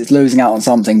sense, it's losing out on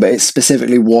something, but it's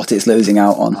specifically what it's losing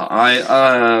out on.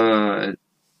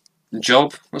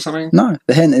 Job or something? No,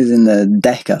 the hint is in the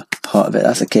decker part of it.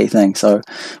 That's a key thing. So,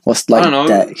 what's like I don't know.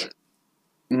 deck?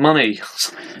 Money.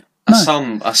 A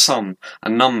sum, a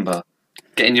number.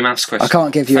 Getting your maths question. I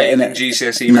can't give you it in it.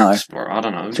 GCSE maths. Or, I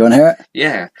don't know. Do you want to hear it?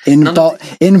 Yeah.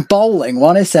 In bowling,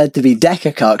 one is said to be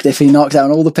decker cucked if he knocks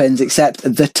down all the pins except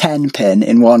the 10 pin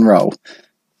in one roll.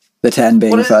 The 10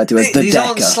 being referred to as the these decker.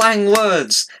 Aren't slang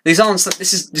words. These aren't.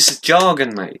 This is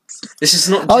jargon, mate. This is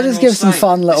not. I'll just give some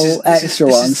fun little extra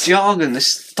ones. This is jargon. This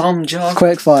is dumb jargon.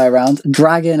 Quick fire round.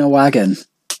 Dragging a wagon.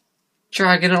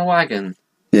 Dragging a wagon.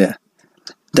 Yeah.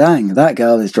 Dang, that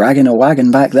girl is dragging a wagon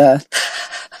back there.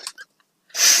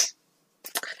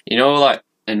 You know, like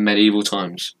in medieval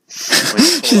times, when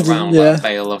you pull around like a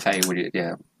bale of hay,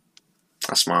 yeah,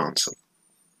 that's my answer.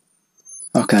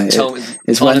 Okay,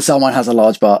 it's when someone has a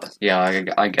large butt. Yeah,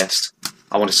 I guessed.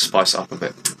 I wanted to spice it up a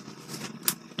bit.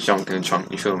 Junk in a trunk,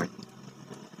 you feel me?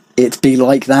 It be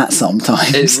like that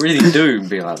sometimes. It really do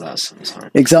be like that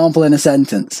sometimes. Example in a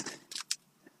sentence.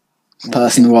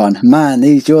 Person 1. Man,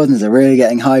 these Jordans are really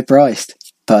getting high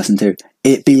priced. Person 2.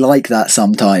 It be like that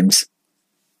sometimes.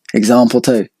 Example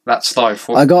 2. That's life.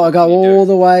 I gotta go all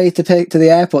the way to the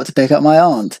airport to pick up my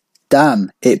aunt.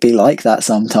 Damn, it be like that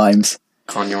sometimes.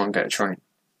 Can't you want to get a train?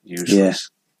 Useless.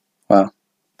 Yeah.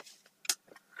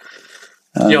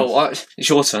 Well. It's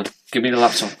your turn. Give me the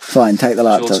laptop. Fine, take the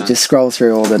laptop. Just scroll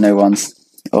through all the new ones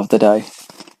of the day.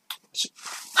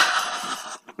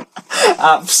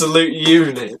 Absolute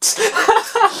unit.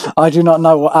 I do not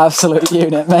know what absolute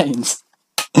unit means.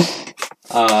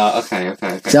 Okay.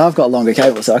 So I've got a longer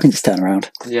cable, so I can just turn around.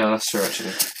 Yeah, that's true,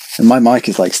 actually. And my mic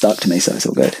is like stuck to me, so it's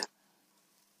all good.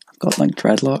 I've got like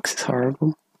dreadlocks. It's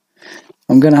horrible.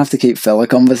 I'm going to have to keep filler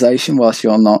conversation whilst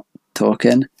you're not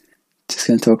talking. Just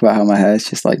going to talk about how my hair's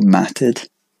just like matted.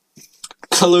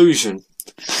 Collusion.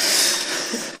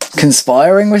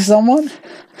 Conspiring with someone?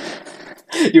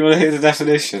 You want to hear the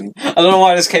definition? I don't know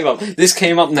why this came up. This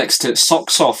came up next to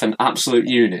socks off and absolute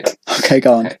unit. Okay,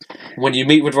 go on. Okay. When you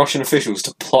meet with Russian officials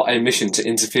to plot a mission to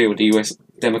interfere with the US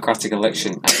democratic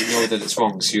election and you know that it's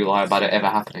wrong, so you lie about it ever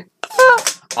happening.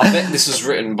 I bet this was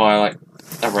written by like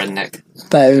a redneck.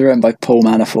 That was written by Paul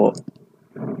Manafort.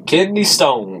 Kidney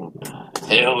stone.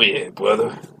 Hell yeah,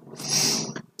 brother.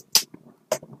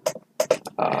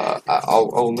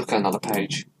 I'll look at another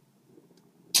page.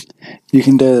 You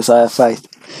can do this, I have faith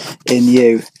in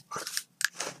you.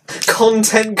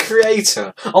 Content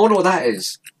creator. I wonder what that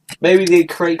is. Maybe they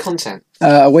create content.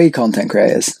 Are we content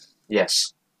creators?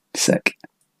 Yes. Sick.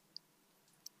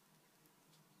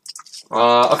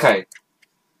 Okay.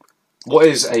 What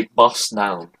is a bust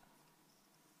down?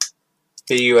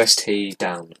 B-U-S-T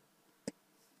down.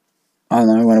 I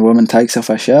don't know, when a woman takes off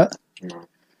her shirt. No.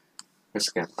 Guess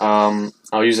again.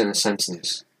 I'll use it in a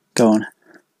sentence. Go on.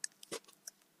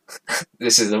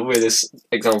 This is the weirdest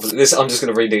example. I'm just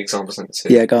going to read the example sentence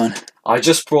here. Yeah, go on. I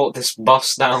just brought this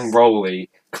bust down rollie.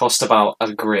 Cost about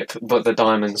a grip, but the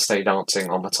diamonds stay dancing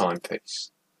on my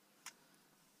timepiece.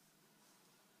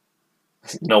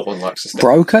 No one likes this.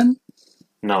 Broken?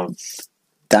 No.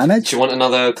 Damage? Do you want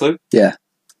another clue? Yeah.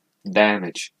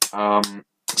 Damage.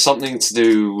 Something to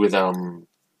do with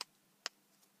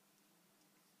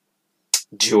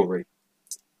jewelry,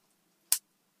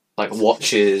 like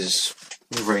watches,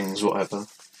 rings, whatever.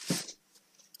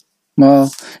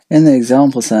 Well, in the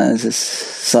example sentence,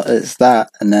 it's that,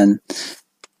 and then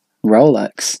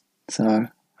Rolex. So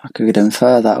I could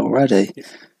infer that already.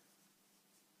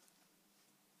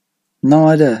 No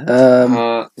idea.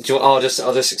 I'll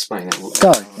just explain it.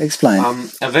 Go, explain.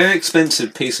 A very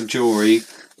expensive piece of jewelry,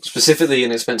 specifically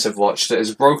an expensive watch that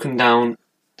is broken down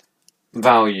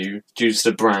value due to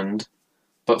the brand,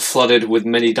 but flooded with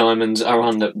many diamonds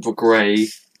around it, grey,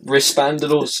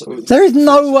 wristbanded also. There is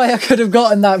no way I could have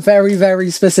gotten that very, very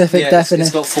specific definition.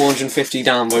 It's got 450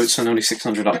 downvotes and only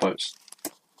 600 upvotes.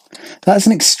 That's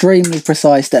an extremely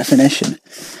precise definition.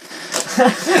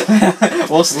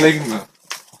 What's Ligma?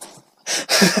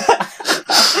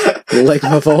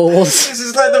 Ligma balls. This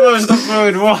is like the most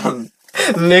upvoted one.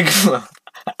 Ligma.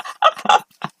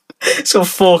 It's got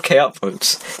 4k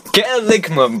upvotes. Get a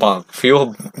Ligma bug for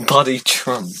your buddy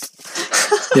Trump.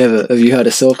 Yeah, but have you heard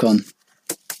of Sorcon?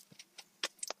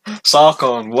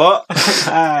 Sarkon, what?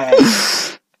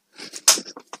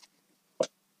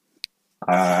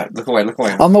 Look away.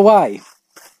 On the way.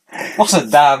 What's a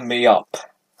dab me up?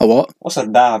 A what? What's a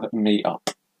dab me up?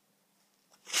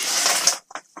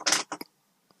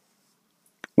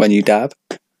 When you dab?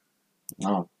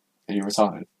 No. Are you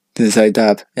retarded? Did it say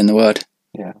dab in the word?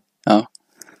 Yeah. Oh.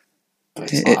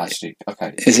 But it's not actually.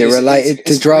 Okay. Is it related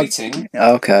to drugs?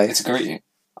 Okay. It's a greeting.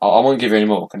 I won't give you any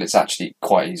more, because it's actually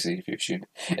quite easy if you assume.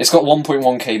 It's got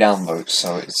 1.1k downvotes,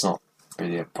 so it's not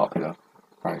really a popular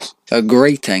phrase. A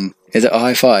greeting? Is it a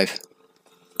high five?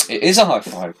 It is a high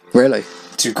five. Really?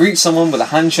 To greet someone with a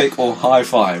handshake or high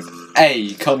five.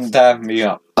 Hey, come dab me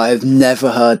up. I've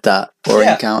never heard that or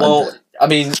encountered. Well, I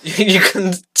mean, you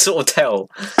can sort of tell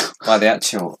by the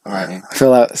actual writing. I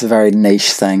feel like it's a very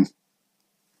niche thing.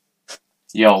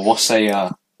 Yo, what's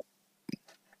a...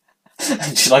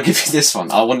 Should I give you this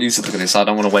one? I want you to look at this. I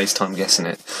don't want to waste time guessing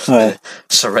it. Right.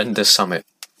 Surrender Summit.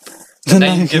 The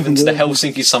name given to the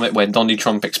Helsinki summit where Donald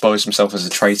Trump exposed himself as a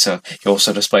traitor. He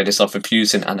also displayed his love for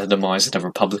Putin and the demise of the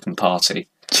Republican Party.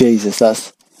 Jesus, I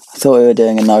thought we were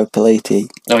doing a no politi.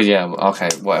 Oh yeah, okay,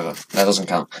 whatever. That doesn't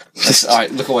count.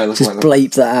 Alright, look away, Just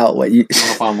bleep that out when you... I'm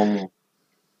gonna find one more.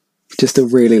 Just a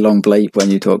really long bleep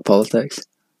when you talk politics.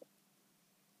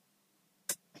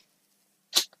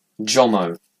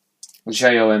 JOMO.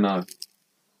 JOMO.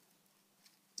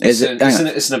 It's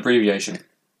an abbreviation.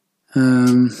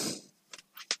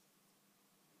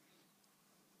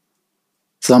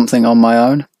 Something on my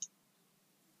own?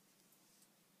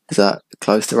 Is that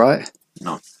close to right?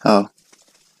 No. Oh.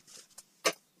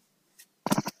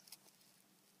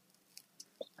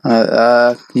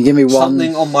 You give me one.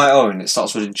 Something on my own. It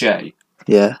starts with a J.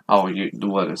 Yeah. Oh, the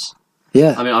words.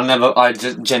 Yeah. I mean, I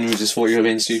genuinely just thought you were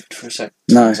being stupid for a sec.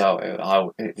 No. Turns out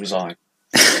it was I.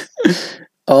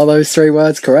 Are those 3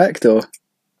 words correct, or?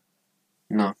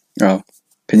 No. Oh.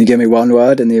 Can you give me one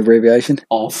word in the abbreviation?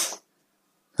 Of.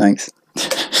 Thanks.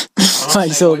 I'm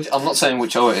not saying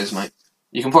which O it is, mate.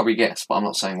 You can probably guess, but I'm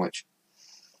not saying which.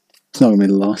 It's not going to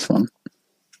be the last one.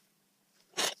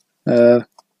 Do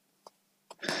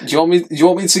you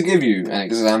want me to give you an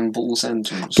example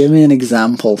sentence? Give me an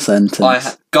example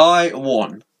sentence. Guy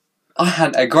 1. I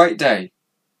had a great day.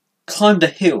 Climbed a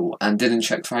hill and didn't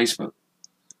check Facebook.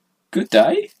 Good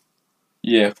day?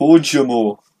 Yeah, forge your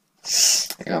more.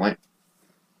 There you go, mate.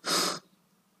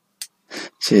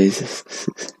 Jesus.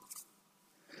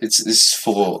 It's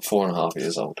 4.5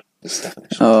 years old, this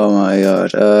definition. Oh my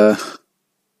god.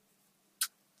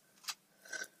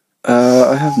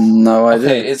 I have no idea.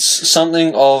 Okay, it's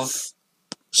something of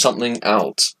something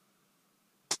out.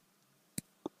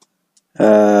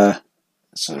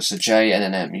 So it's a J and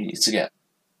an M. You need to get.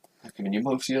 I've given you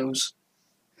both of those.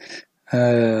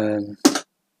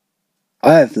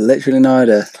 I have literally no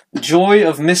idea. Joy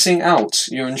of missing out.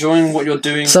 You're enjoying what you're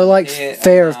doing. So, like,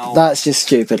 fear of... That's just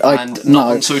stupid.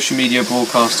 Not on social media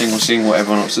broadcasting or seeing what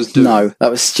everyone else is doing. No, that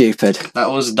was stupid.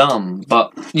 That was dumb,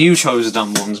 but you chose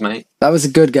dumb ones, mate. That was a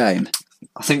good game.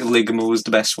 I think Ligma was the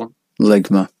best one.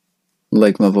 Ligma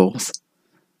balls.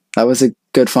 That was a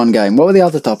good fun game. What were the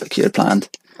other topics you had planned?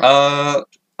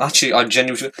 Actually, I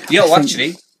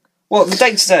genuinely... Well, the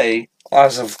date today,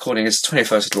 as of recording, is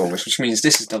 21st of August, which means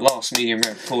this is the last medium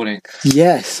rare recording.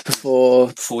 Yes,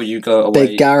 before you go away.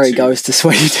 Big Gary goes to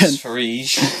Sweden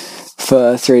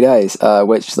for 3 days,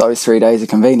 which those 3 days are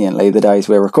conveniently the days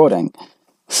we're recording.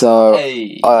 So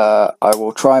I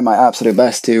will try my absolute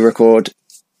best to record.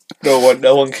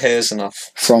 No one cares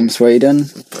enough from Sweden.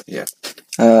 But yeah,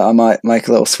 I might make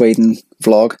a little Sweden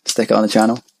vlog, stick it on the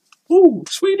channel. Ooh,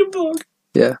 Sweden vlog.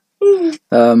 Yeah. Ooh,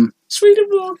 Sweden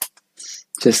vlog.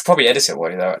 Just probably edit it while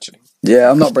you're there. Actually.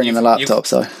 Yeah, I'm not bringing the laptop,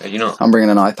 so you're not. I'm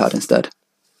bringing an iPad instead.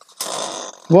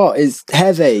 What is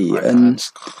heavy and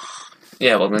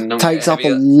yeah, well then takes up a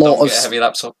lot of heavy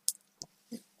laptop.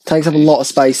 Takes up a lot of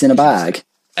space in a bag.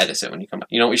 Edit it when you come back.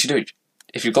 You know what you should do?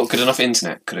 If you've got good enough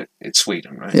internet, it's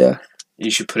Sweden, right? Yeah.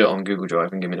 You should put it on Google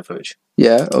Drive and give me the footage.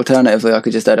 Yeah. Alternatively, I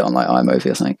could just edit on like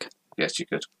iMovie, I think. Yes, you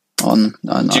could. On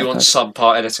do you want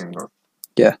subpart editing, bro?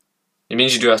 Yeah. It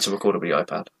means you do have to record it with the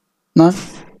iPad. No.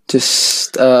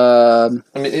 Just I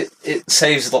mean, it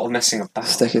saves a lot of messing about.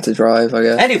 Stick it to Drive, I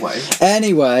guess.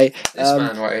 Anyway, this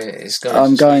man right here is going.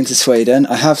 I'm going to Sweden.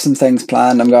 I have some things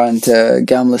planned. I'm going to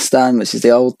Gamla Stan, which is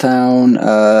the old town.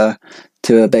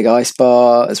 To a big ice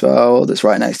bar as well. That's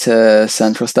right next to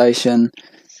Central Station.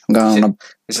 I'm going on a.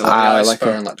 Is it like the ice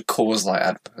bar and like the Coors Light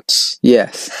adverts?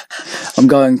 Yes, I'm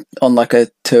going on like a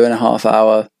 2.5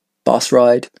 hour bus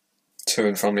ride to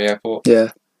and from the airport. Yeah.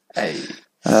 Hey.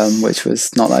 Which was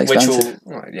not that expensive.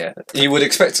 Yeah, you would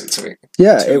expect it to be.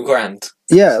 Yeah, $2,000.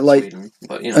 Yeah, like, Sweden,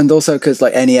 but, you know. And also because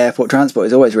like any airport transport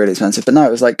is always really expensive. But no,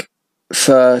 it was like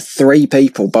for 3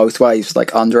 people both ways, was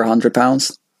like under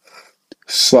 £100.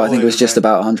 Well, I think it was just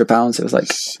about £100. It was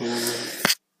like,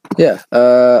 yeah.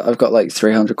 I've got like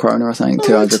 300 kroner, I think,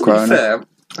 200 kroner. Fair,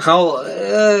 how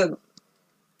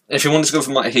if you wanted to go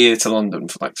from like here to London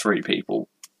for like 3 people,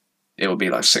 it would be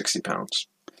like £60.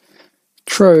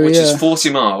 True, which is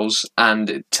 40 miles, and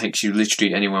it takes you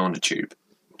literally anywhere on the tube.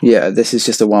 Yeah, this is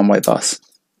just a one-way bus.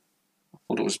 I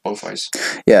thought it was both ways.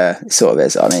 Yeah, it sort of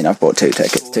is. I mean, I've bought 2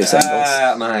 tickets, 2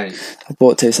 singles. Mate. I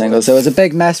bought 2 singles. So it was a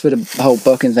big mess with the whole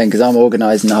booking thing, because I'm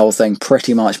organising the whole thing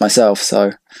pretty much myself,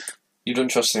 so... You don't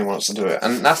trust anyone else to do it,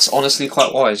 and that's honestly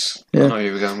quite wise. Yeah. I know who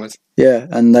you were going with. Yeah,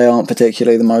 and they aren't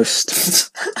particularly the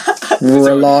most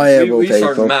reliable people.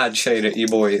 We've thrown mad shade at you,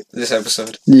 boy, this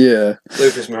episode. Yeah.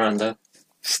 Lucas Miranda.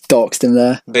 Doxed him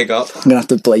there. Big up. I'm going to have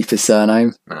to bleep his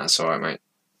surname. Nah, it's alright, mate.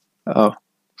 Oh.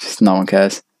 Just no one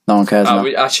cares. No one cares now.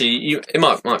 It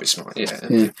might be smart,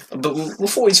 yeah. But we're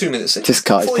 42 minutes in. Just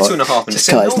cut his 42 and a half minutes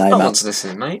Just cut his name no out. one's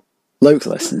listening, mate. Luke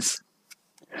listens.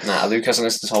 Nah, Luke hasn't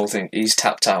listened to this whole thing. He's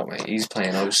tapped out, mate. He's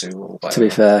playing Osu or whatever. To be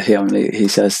fair, he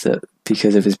says that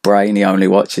because of his brain, he only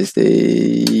watches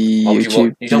the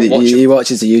YouTube. He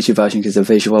watches the YouTube version because the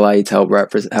visual aids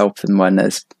help him when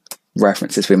there's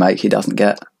references we make he doesn't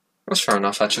get. That's fair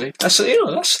enough, actually. That's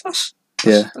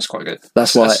quite good.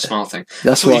 That's a smart thing.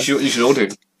 That's what you should all do.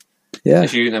 Yeah.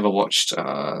 If you never watched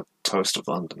Toast of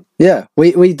London. Yeah,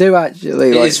 we do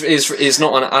actually. It's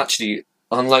not on actually.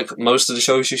 Unlike most of the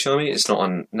shows you show me, it's not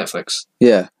on Netflix.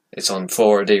 Yeah. It's on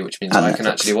 4OD, which means I can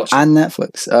actually watch it. And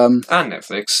Netflix. And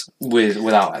Netflix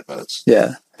without adverts.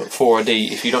 Yeah. But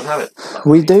 4OD, if you don't have it.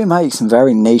 We do make some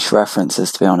very niche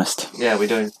references, to be honest. Yeah, we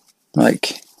do.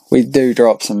 Like, we do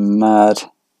drop some mad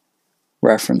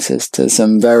references to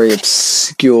some very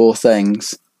obscure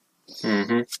things.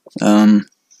 Mm-hmm.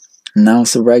 Now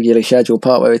it's the regularly scheduled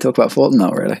part where we talk about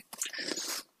Fortnite, really.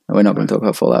 We're not going to talk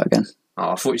about Fallout again.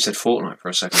 Oh, I thought you said Fortnite for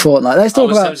a second. Fortnite. Let's talk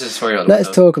about Fortnite. Let's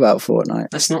not talk about Fortnite.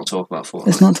 Let's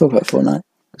not talk about Fortnite.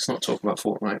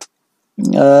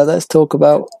 Let's talk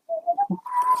about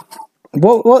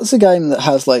what's a game that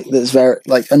has that's very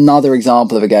another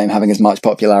example of a game having as much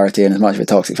popularity and as much of a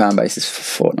toxic fan base as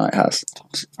Fortnite has.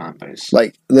 Toxic fan base.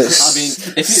 In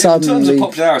terms of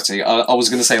popularity, I was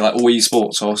going to say Wii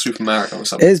Sports or Super Mario or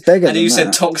something. It's bigger. And you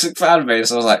said toxic fan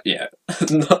base. I was like, yeah,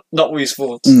 not Wii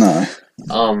Sports. No.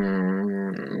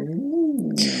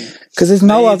 Because there's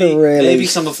no other really. Maybe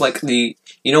some of the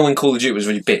when Call of Duty was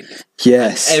really big.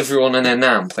 Yes. Everyone and their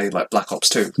nan played Black Ops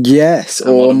 2. Yes,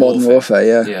 or Modern Warfare.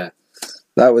 Yeah. Yeah.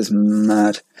 That was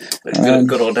mad.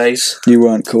 Good old days. You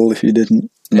weren't cool if you didn't.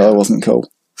 No, I wasn't cool.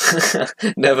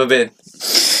 Never been.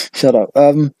 Shut up.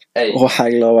 Hey. Or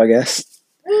Halo, I guess.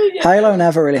 Yeah. Halo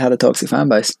never really had a toxic fan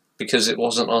base. Because it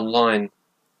wasn't online.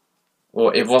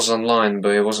 Well, it was online,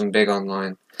 but it wasn't big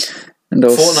online. And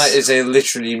also, Fortnite is a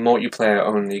literally multiplayer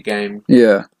only game.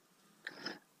 Yeah.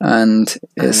 and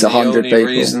it's 100 people. The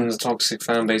only reason the toxic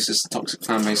fan base is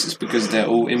because they're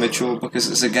all immature, because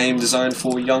it's a game designed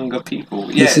for younger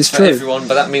people. Yeah, it's for everyone,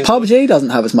 but that means PUBG doesn't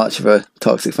have as much of a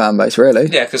toxic fan base, really.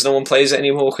 Yeah, because no one plays it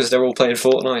anymore because they're all playing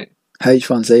Fortnite.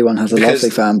 H1Z1 has a lovely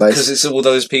fan base. Because it's all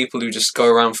those people who just go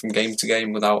around from game to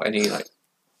game without any, like...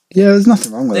 Yeah, there's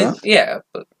nothing wrong with that. Yeah,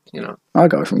 but, you know... I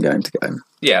go from game to game.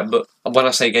 Yeah, but when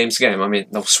I say game to game, I mean,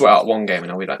 they'll sweat out one game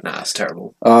and I'll be like, nah, that's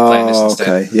terrible. Oh,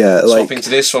 okay, yeah. Swapping to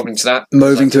this, swapping to that.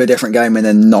 Moving to a different game and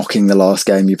then knocking the last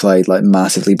game you played, like,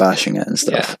 massively bashing it and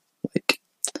stuff. Yeah.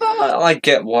 I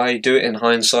get why you do it in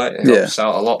hindsight. It helps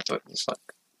out a lot, but it's like,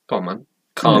 come on, man.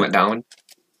 Calm it down.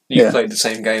 You played the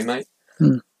same game, mate.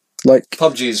 Like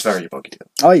PUBG is very buggy.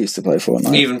 I used to play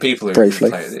Fortnite. Even people who play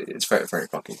it, it's very, very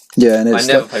buggy. Yeah, and it's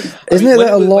I never played. Isn't it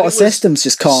that a lot of systems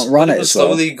just can't run it as well?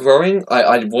 Slowly growing,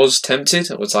 I was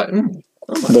tempted. I was like, I might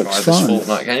try this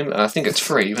Fortnite game. I think it's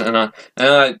free, and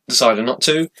I decided not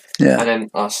to. Yeah. And then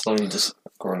I slowly just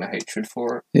grown a hatred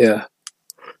for it. Yeah.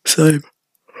 Same.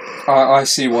 I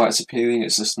see why it's appealing.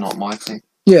 It's just not my thing.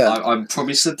 Yeah. I've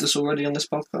probably said this already on this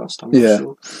podcast. I'm not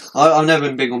sure. I've never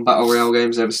been big on Battle Royale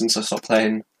games ever since I stopped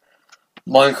playing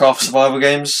Minecraft survival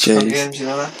games. Games, you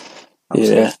know that?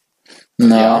 Yeah.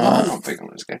 No. Yeah, I'm not big on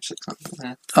those games.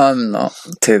 I'm not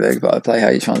too big, but I play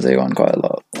H1Z1 quite a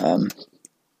lot.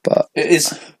 But it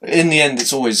is, in the end,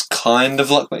 it's always kind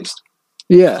of luck based.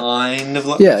 Yeah. Kind of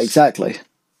luck. Yeah, exactly.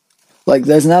 Like,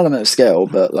 there's an element of skill,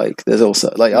 but like, there's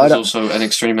also there's also an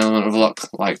extreme element of luck,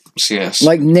 like CS.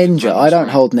 Like Ninja, I don't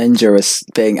hold Ninja as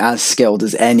being as skilled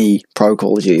as any pro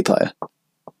Call of Duty player.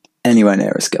 Anywhere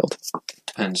near as skilled.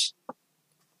 Depends.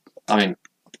 I mean,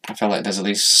 I feel like there's at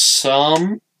least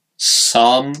some.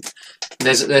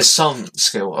 There's some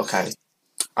skill. Okay,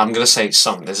 I'm gonna say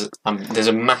some. There's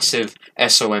a massive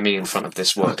SOME in front of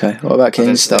this word. Okay, what about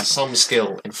Keemstar? There's some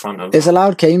skill in front of. It's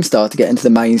allowed Keemstar to get into the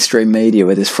mainstream media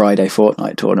with his Friday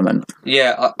Fortnite tournament.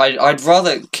 Yeah, I'd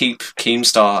rather keep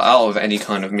Keemstar out of any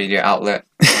kind of media outlet.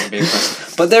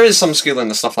 But there is some skill in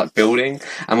the stuff like building,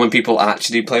 and when people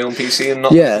actually play on PC and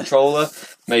not on the controller.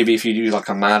 Maybe if you do like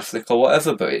a mad flick or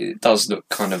whatever, but it does look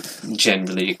kind of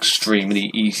generally extremely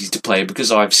easy to play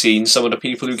because I've seen some of the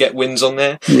people who get wins on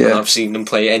there, and I've seen them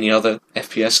play any other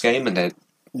FPS game, and they're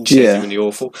genuinely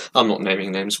awful. I'm not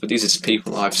naming names, but these are just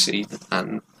people I've seen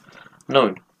and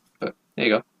known. But there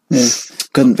you go. Yeah,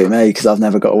 couldn't be me because I've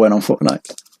never got a win on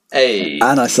Fortnite. Hey,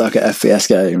 and I suck at FPS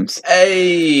games.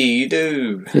 Hey, you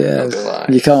do. Yeah,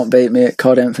 you can't beat me at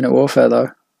COD Infinite Warfare though.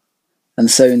 And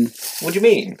soon. What do you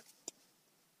mean?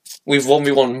 We've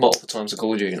won multiple times at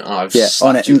Call of Duty. And I've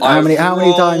on it. How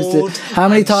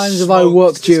many times have I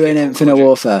whooped you in Infinite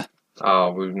Warfare?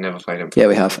 Oh, we've never played Infinite. Yeah,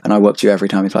 we have, and I whooped you every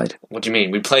time we played. What do you mean?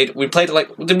 We played it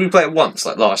like didn't we play it once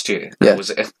like last year? Yeah. It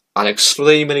was an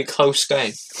extremely close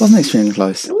game. It wasn't extremely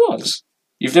close. It was.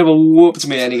 You've never whooped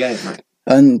me any game, mate.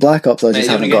 And Black Ops, I just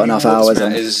haven't got enough hours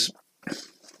on.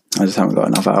 I just haven't got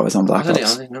enough hours on Black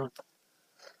Ops.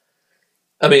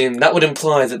 I mean, that would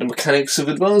imply that the mechanics of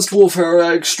Advanced Warfare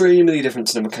are extremely different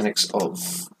to the mechanics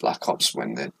of Black Ops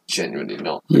when they're genuinely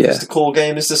not. Because the core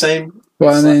game is the same.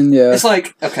 Well, I mean, It's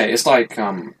like, I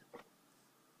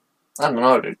don't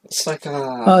know, dude. It's like,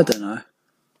 I don't know.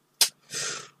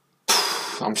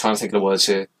 I'm trying to think of the words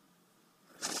here.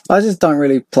 I just don't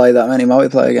really play that many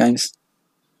multiplayer games.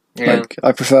 Yeah. Like,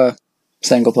 I prefer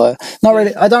single player. Not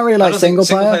really. I don't really like single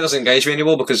player. Single player doesn't engage me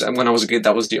anymore because when I was a kid,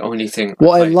 that was the only thing.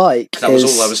 What I like that was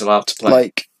all I was allowed to play.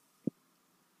 Like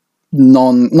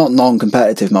not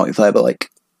non-competitive multiplayer, but like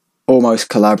almost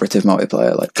collaborative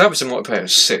multiplayer. Like collaborative multiplayer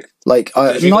is sick. Like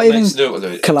not even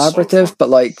collaborative, so but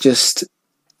like just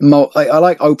I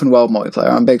like open world multiplayer.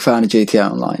 I'm a big fan of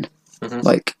GTA Online. Mm-hmm.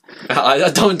 Like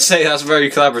I don't say that's very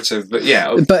collaborative, but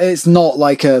yeah. But it's not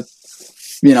like a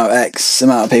X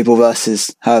amount of people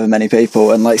versus however many people,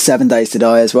 and like 7 Days to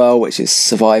Die as well, which is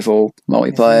survival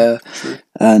multiplayer,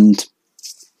 and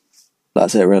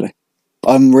that's it really.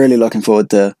 I'm really looking forward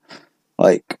to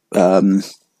like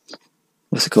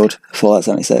what's it called? Fallout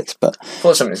 76, but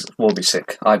Fallout 76 will be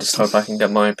sick. I just hope I can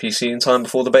get my PC in time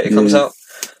before the beta comes out.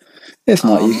 If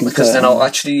not, you can because then I'll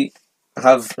actually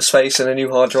have space and a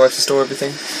new hard drive to store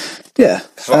everything. Yeah.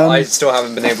 I still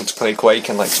haven't been able to play Quake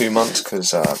in like 2 months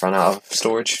because I've run out of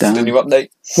storage for the new update.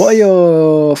 What are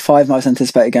your 5 most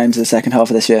anticipated games in the second half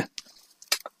of this year?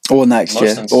 Or next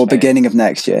year? Or beginning of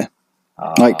next year?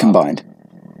 Like combined?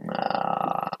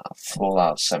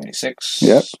 Fallout 76.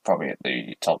 Yep. Probably at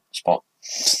the top spot.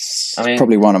 I mean,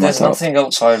 probably one of my top. There's nothing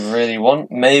else I really want.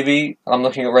 Maybe I'm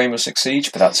looking at Rainbow Six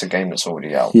Siege, but that's a game that's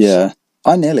already out. Yeah.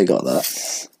 I nearly got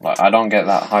that. Like, I don't get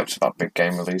that hyped about big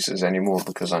game releases anymore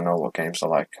because I know what games are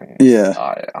like. And yeah.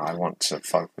 I want to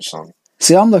focus on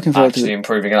See, I'm looking forward actually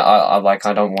improving it. I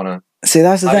don't want to. See,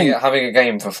 that's the thing. Having a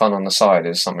game for fun on the side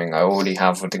is something I already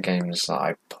have with the games that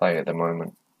I play at the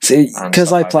moment. See,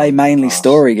 because I play mainly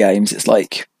story games, it's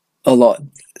like a lot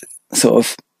sort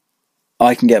of.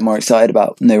 I can get more excited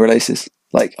about new releases.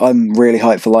 Like, I'm really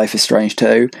hyped for Life is Strange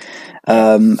 2.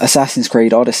 Assassin's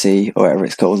Creed Odyssey, or whatever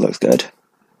it's called, looks good.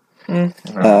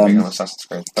 Assassin's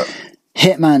Creed, but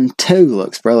Hitman 2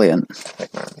 looks brilliant.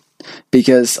 Hitman.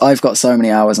 Because I've got so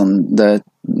many hours on the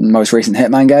most recent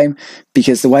Hitman game,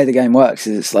 because the way the game works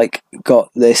is it's like got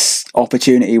this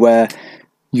opportunity where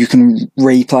you can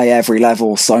replay every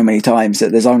level so many times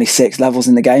that there's only 6 levels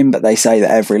in the game, but they say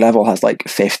that every level has like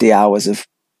 50 hours of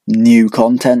new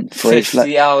content for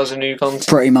 50 hours of new content?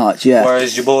 Pretty much, yeah.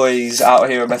 Whereas your boys out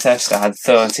here at Bethesda had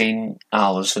 13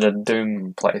 hours for the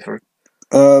Doom playthrough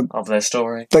of their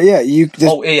story. But yeah,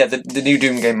 the new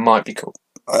Doom game might be cool.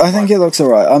 I think it looks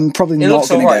alright. I'm probably not going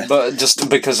to. It looks alright, but just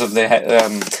because of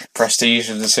the prestige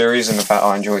of the series and the fact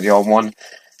I enjoyed the old one,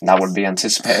 that would be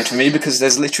anticipated for me, because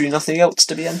there's literally nothing else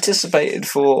to be anticipated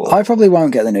for. I probably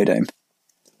won't get the new Doom.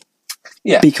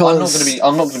 Yeah, because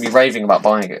I'm not gonna be raving about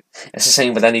buying it. It's the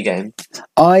same with any game.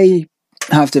 I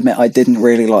have to admit, I didn't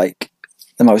really like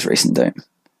the most recent Doom.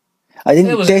 I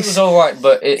didn't. It was alright,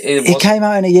 but it came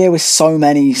out in a year with so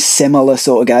many similar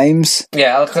sort of games.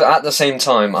 Yeah, at the same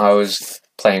time, I was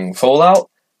playing Fallout,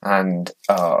 and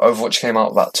Overwatch came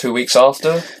out about 2 weeks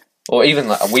after, or even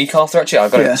like a week after. Actually, I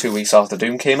got it 2 weeks after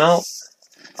Doom came out.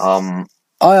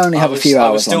 I only have a few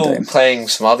hours on Doom. I was still playing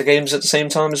some other games at the same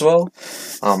time as well.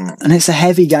 And it's a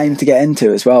heavy game to get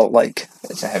into as well. Like,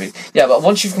 it's a heavy... Yeah, but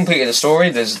once you've completed the story,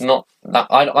 there's not...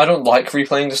 I don't like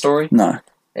replaying the story. No.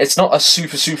 It's not a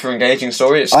super engaging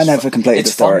story. I never completed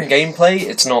the story. It's fun gameplay.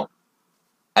 It's not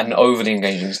an overly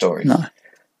engaging story. No.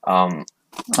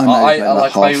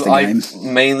 I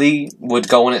mainly would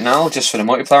go on it now just for the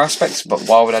multiplayer aspects, but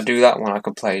why would I do that when I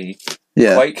could play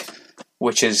Quake,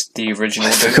 which is the original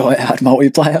Doom? I forgot it had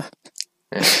multiplayer.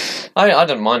 Yeah. I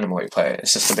don't mind the multiplayer,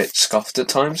 it's just a bit scuffed at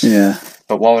times. Yeah.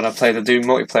 But why would I play the Doom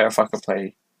multiplayer if I could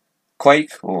play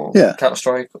Quake, or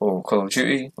Counter-Strike, or Call of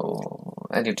Duty, or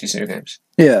any of these new games?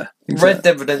 Yeah. Exactly. Red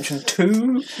Dead Redemption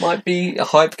 2 might be a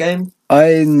hype game.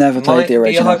 I never played the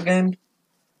original. Might be a hype game.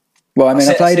 Well, I mean,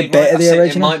 I played a bit of the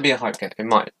original. It might be a hype game. It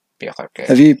might be a hype game.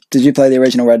 Did you play the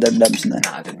original Red Dead Redemption then?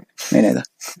 No, I didn't. Me neither.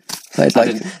 I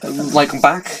didn't. Like,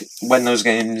 back when those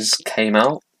games came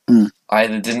out, I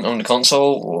either didn't own the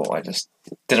console, or I just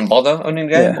didn't bother owning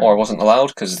the game, or I wasn't allowed,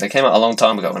 because they came out a long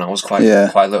time ago when I was quite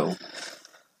little.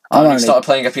 I started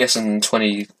playing FPS in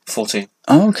 2014.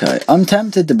 Okay. I'm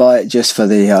tempted to buy it just for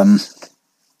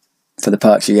the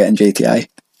perks you get in GTA.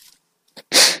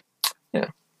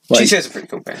 Like, GTA is a pretty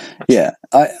cool game. Yeah,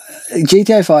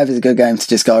 GTA 5 is a good game to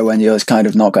just go when you're kind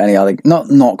of not got any other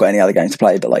games to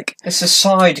play, but like it's a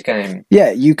side game.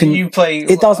 Yeah, you can. You play.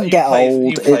 It doesn't get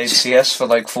old. You played CS for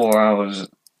like 4 hours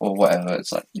or whatever.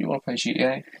 It's like, you want to play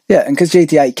GTA? Yeah, and because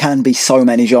GTA can be so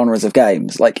many genres of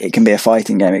games, like it can be a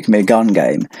fighting game, it can be a gun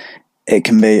game, it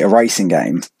can be a racing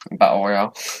game, Battle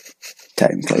Royale.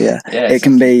 Technically, yeah. It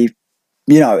can be.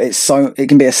 You know, it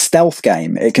can be a stealth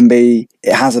game. It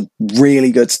has a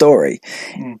really good story.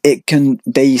 It can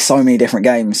be so many different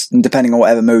games, and depending on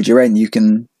whatever mood you're in, you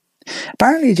can.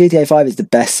 Apparently, GTA 5 is the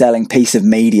best-selling piece of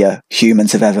media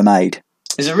humans have ever made.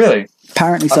 Is it really?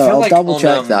 Apparently so. I'll double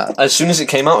check that. As soon as it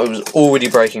came out, it was already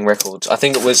breaking records. I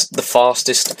think it was the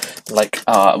fastest,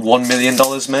 $1 million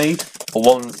made,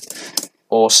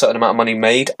 or a certain amount of money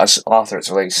made after its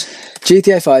release.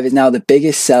 GTA 5 is now the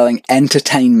biggest selling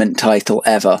entertainment title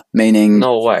ever, meaning...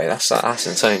 No way, that's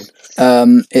insane.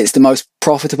 It's the most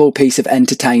profitable piece of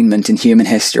entertainment in human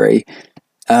history.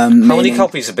 How many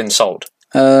copies have been sold?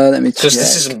 Let me check. Because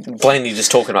this isn't plainly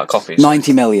just talking about copies.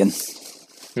 90 million.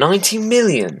 90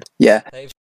 million? Yeah.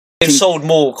 They've sold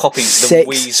more copies than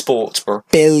Wii Sports, bro.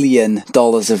 $6 billion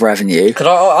of revenue. Because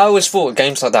I always thought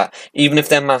games like that, even if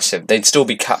they're massive, they'd still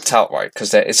be capped out, right?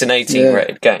 Because it's an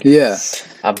 18-rated game. Yeah.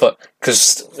 But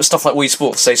because stuff like Wii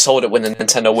Sports, they sold it with the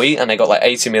Nintendo Wii, and they got like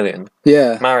 80 million.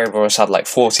 Yeah. Mario Bros had like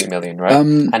 40 million, right?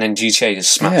 And then GTA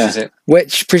just smashes it.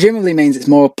 Which presumably means it's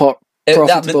more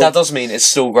profitable. That does mean it's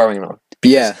still growing, though.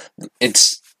 Yeah.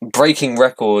 It's breaking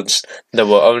records that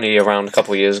were only around a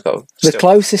couple of years ago. The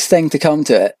closest thing to come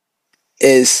to it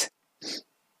is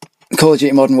Call of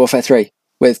Duty Modern Warfare 3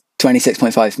 with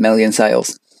 26.5 million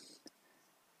sales.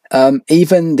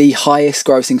 Even the highest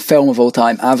grossing film of all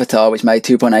time, Avatar, which made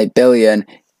 2.8 billion,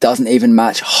 doesn't even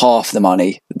match half the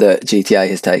money that GTA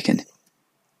has taken.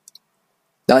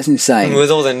 That's insane. And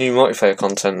with all the new multiplayer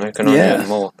content, they can only earn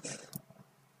more.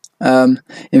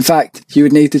 In fact, you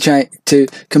would need to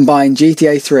combine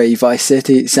GTA 3, Vice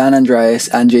City, San Andreas,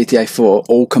 and GTA 4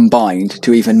 all combined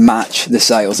to even match the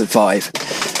sales of 5.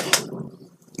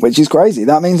 Which is crazy.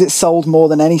 That means it's sold more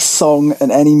than any song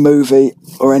and any movie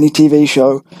or any TV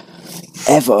show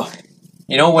ever.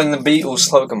 You know when the Beatles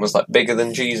slogan was like bigger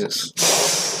than Jesus?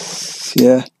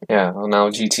 Yeah. Yeah, well now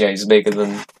GTA is bigger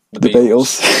than the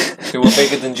Beatles. Who were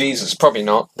bigger than Jesus? Probably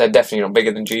not. They're definitely not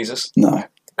bigger than Jesus. No.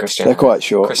 Christianity. They're quite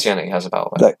short. Christianity has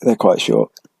about they're quite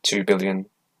short. 2 billion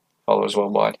followers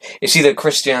worldwide. It's either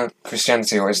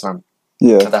Christianity or Islam.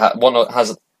 Yeah. One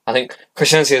has, I think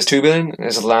Christianity has 2 billion.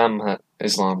 Islam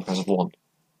has 1.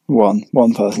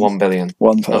 One person. 1 billion.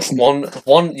 One person. No,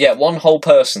 one whole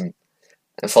person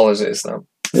that follows Islam.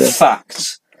 Yeah.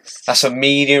 Facts. That's a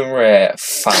medium rare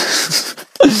fact.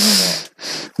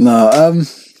 No,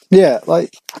 yeah,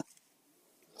 like,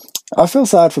 I feel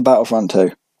sad for Battlefront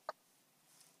 2.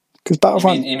 Because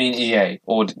Battlefront... You mean EA,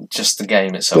 or just the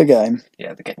game itself? The game.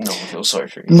 Yeah, the game. No one feels sorry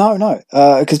for you. No,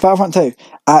 because Battlefront 2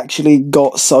 actually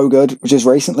got so good just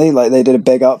recently. Like, they did a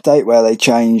big update where they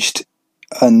changed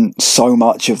so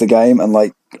much of the game, and,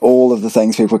 like, all of the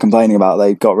things people were complaining about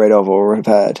they got rid of or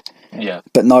repaired. Yeah.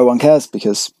 But no one cares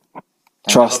because...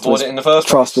 Trust was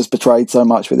betrayed so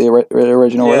much with the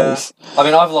original release. I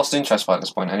mean, I've lost interest by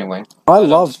this point anyway. I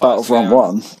loved Battlefront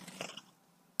 1.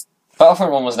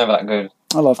 Battlefront 1 was never that good.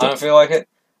 I loved it. I don't feel like it.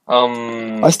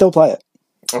 I still play it.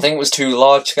 I think it was too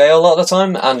large scale a lot of the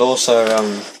time, and also,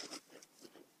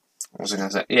 what was I going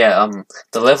to say? Yeah,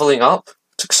 the leveling up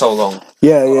took so long.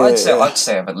 I'd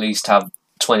say I've at least have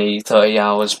 20, 30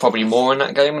 hours, probably more in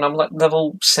that game, and I'm like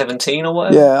level 17 or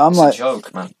whatever. Yeah, I'm it's a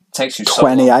joke, man. Takes you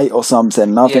 28 or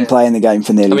something. I've been playing the game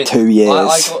for nearly 2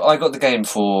 years. I got the game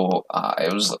for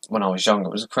it was when I was young. It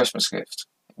was a Christmas gift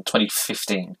in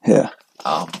 2015. Yeah.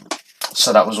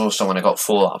 So that was also when I got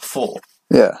Fallout 4.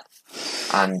 Yeah.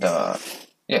 And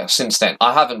since then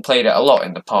I haven't played it a lot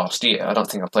in the past year. I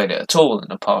don't think I played it at all in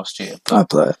the past year. But, I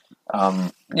play it.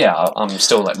 I'm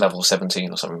still like level 17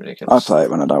 or something ridiculous. I play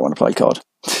it when I don't want to play COD.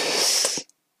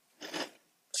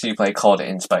 So you play COD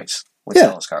in space with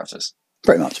Star Wars characters.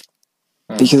 Pretty much.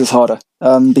 Because it's harder.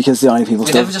 Because the only people...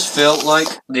 It never just felt like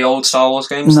the old Star Wars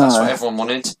games. No. That's what everyone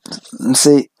wanted.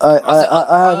 See,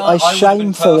 I shamefully...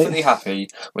 been perfectly happy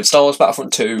with Star Wars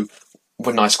Battlefront 2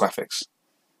 with nice graphics.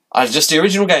 Just the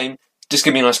original game, just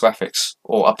give me nice graphics.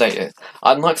 Or update it.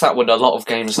 I'd like that with a lot of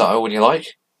games that I already like.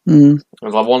 Like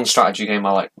one strategy game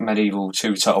I like, Medieval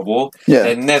 2 Total War. Yeah.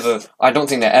 I don't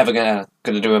think they're ever gonna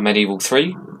do a Medieval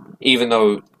 3. Even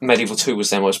though Medieval 2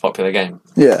 was their most popular game.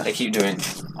 Yeah. They keep doing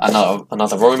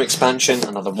another Rome expansion,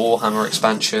 another Warhammer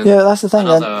expansion. Yeah, that's the thing.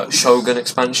 Another Shogun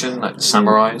expansion, like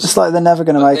Samurais. It's like they're never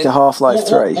going to make a Half-Life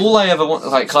 3. All I ever want,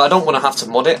 like, I don't want to have to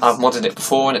mod it. I've modded it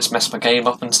before and it's messed my game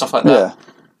up and stuff like that. Yeah.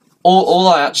 All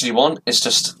I actually want is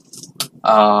just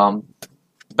better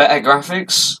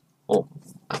graphics. Well,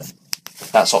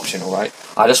 that's optional, right?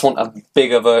 I just want a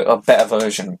better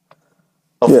version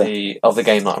of the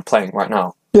game that I'm playing right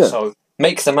now. Yeah. So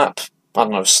make the map, I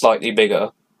don't know, slightly bigger.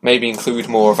 Maybe include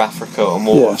more of Africa or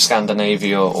more of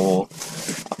Scandinavia or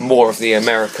more of the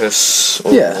Americas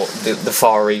or the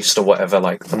Far East or whatever,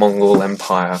 like the Mongol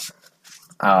Empire.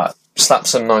 Slap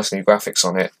some nice new graphics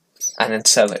on it and then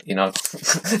sell it, you know.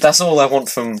 That's all I want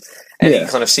from any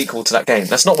kind of sequel to that game.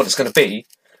 That's not what it's going to be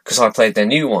because I played their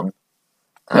new one.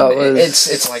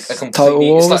 It's like a completely... Total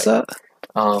War, was that?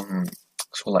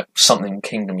 It's called like something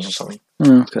Kingdoms or something.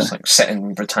 Okay. It's like set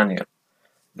in Britannia,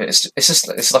 but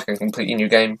it's like a completely new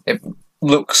game. It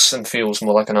looks and feels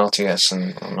more like an RTS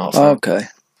and I'm not a fan. Okay.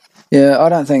 Yeah, I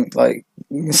don't think like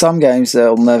some games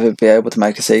they'll never be able to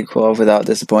make a sequel of without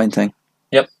disappointing.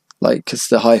 Yep. Like because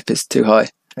the hype is too high.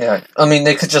 Yeah, I mean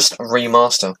they could just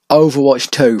remaster.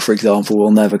 Overwatch 2, for example, will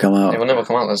never come out. It will never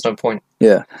come out. There's no point.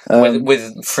 Yeah.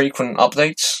 With frequent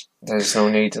updates. There's no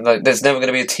need. Like, there's never going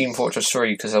to be a Team Fortress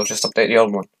 3 because they'll just update the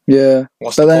old one. Yeah.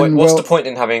 What's the point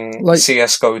in having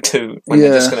CS:GO 2 when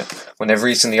they've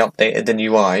recently updated the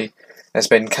UI? There's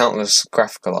been countless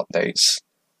graphical updates.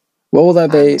 What will there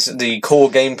be? The core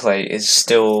gameplay is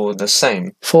still the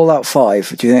same. Fallout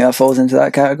 5. Do you think that falls into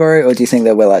that category, or do you think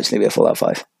there will actually be a Fallout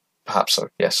 5? Perhaps so.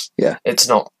 Yes. Yeah. It's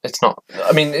not.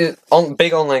 I mean,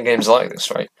 big online games like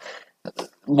this, right?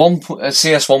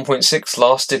 CS 1.6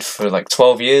 lasted for like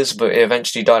 12 years, but it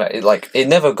eventually died out. It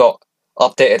never got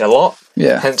updated a lot.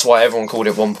 Yeah. Hence why everyone called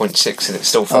it 1.6, and it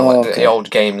still felt like the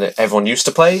old game that everyone used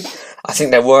to play. I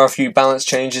think there were a few balance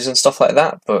changes and stuff like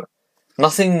that, but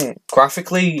nothing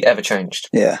graphically ever changed.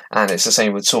 Yeah. And it's the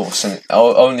same with Source, and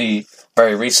only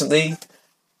very recently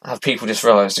have people just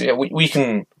realised, yeah,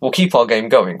 we'll keep our game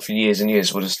going for years and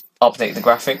years. We'll just update the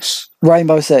graphics.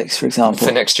 Rainbow Six, for example,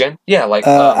 for next gen. Yeah, like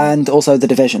and also The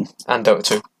Division and Dota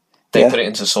 2. They put it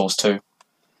into Source 2.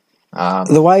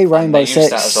 The way Rainbow Six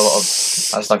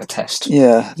that as like a test.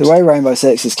 Yeah, the way Rainbow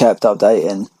Six is kept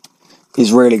updating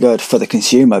is really good for the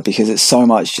consumer because it's so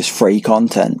much just free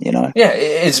content, you know. Yeah,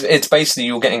 it's basically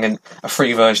you're getting a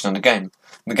free version of the game.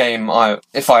 The game,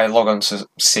 if I log on to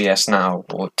CS now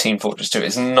or Team Fortress 2,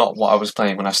 it's not what I was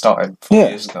playing when I started 4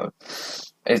 years ago.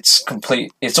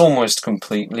 It's almost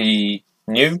completely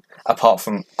new, apart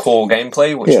from core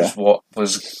gameplay, which is what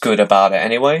was good about it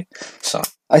anyway. So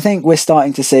I think we're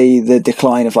starting to see the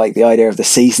decline of like the idea of the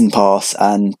season pass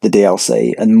and the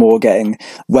DLC, and more getting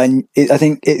I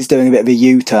think it's doing a bit of a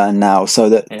U-turn now, so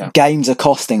that games are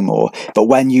costing more, but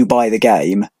when you buy the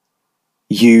game,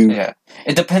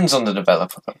 it depends on the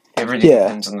developer. It really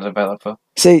depends on the developer.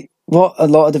 See, what a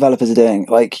lot of developers are doing,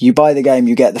 like you buy the game,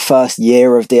 you get the first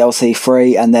year of DLC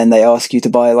free, and then they ask you to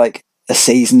buy like a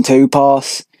season 2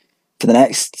 pass for the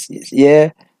next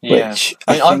year. Yeah. Which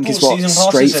I think is what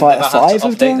Street Fighter 5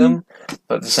 have done.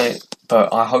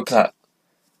 But I hope that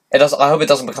it does. I hope it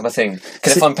doesn't become a thing.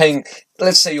 Because if I'm paying,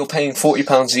 let's say you're paying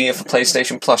 £40 a year for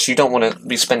PlayStation Plus, you don't want to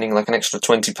be spending like an extra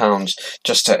 £20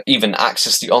 just to even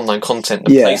access the online content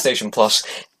that PlayStation Plus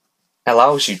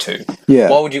allows you to. Yeah.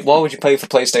 Why would you pay for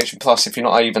PlayStation Plus if you're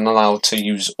not even allowed to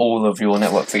use all of your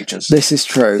network features? This is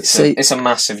true. It's a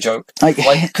massive joke.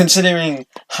 Like considering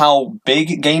how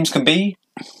big games can be.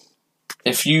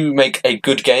 If you make a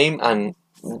good game and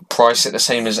price it the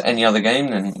same as any other game,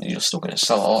 then you're still going to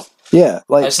sell a lot. Yeah,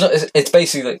 like it's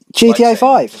basically like, GTA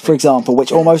 5, for example,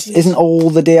 which almost isn't all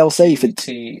the DLC for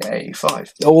GTA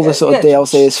 5. All the sort of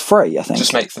DLC is free, I think.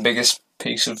 Just make the biggest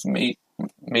piece of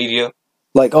media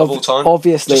like of all time.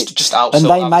 Obviously, just outsell, and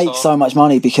they make so much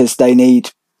money because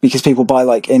people buy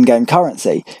like in-game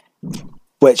currency.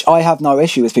 Which I have no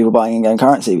issue with people buying in-game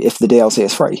currency if the DLC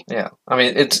is free. Yeah, I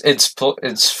mean it's feasible.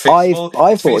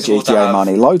 I've bought GTA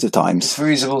money loads of times. It's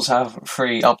feasible to have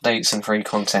free updates and free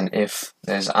content if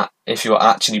you're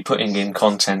actually putting in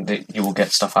content that you will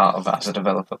get stuff out of as a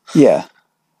developer. Yeah,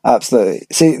 absolutely.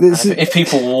 See, if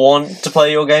people want to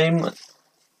play your game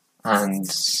and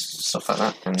stuff like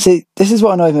that. See, this is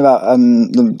what annoyed me about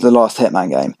the last Hitman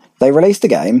game. They released the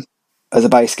game as a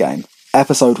base game,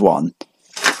 episode 1.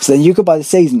 So then you could buy the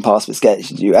season pass, which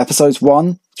gets you episodes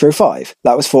 1 through 5.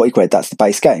 That was £40. That's the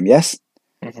base game, yes?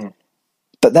 Mm-hmm.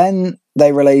 But then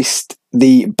they released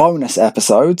the bonus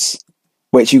episodes,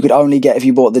 which you could only get if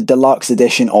you bought the deluxe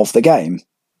edition of the game.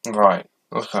 Right.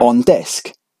 Okay. On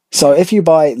disc. So if you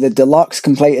buy the deluxe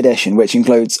complete edition, which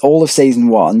includes all of season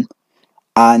 1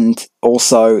 and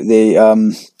also the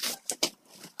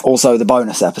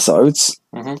bonus episodes,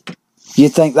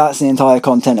 you'd think that's the entire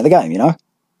content of the game, you know?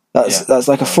 That's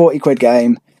like a £40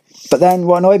 game. But then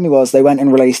what annoyed me was they went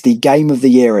and released the Game of the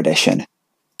Year edition.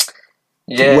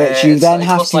 Yeah, which you then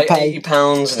have to pay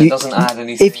 £80 and it doesn't add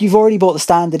anything. If you've already bought the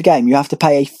standard game, you have to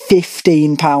pay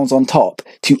 £15 on top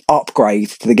to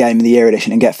upgrade to the Game of the Year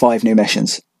edition and get 5 new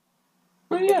missions.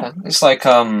 Well, yeah, it's like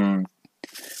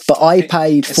But I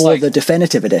paid for the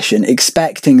definitive edition,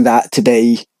 expecting that to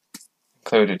be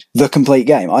included the complete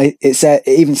game. It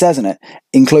even says in it,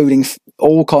 including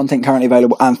all content currently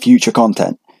available and future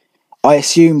content. I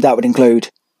assumed that would include,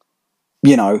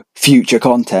 future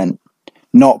content,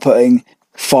 not putting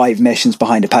 5 missions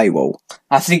behind a paywall.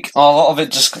 I think a lot of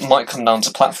it just might come down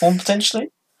to platform,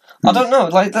 potentially. I don't know,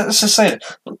 like, let's just say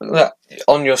that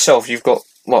on yourself, you've got,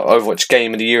 Overwatch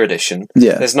Game of the Year edition.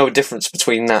 Yeah. There's no difference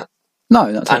between that No,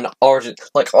 not and Origin.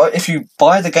 Like, if you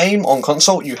buy the game on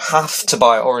console, you have to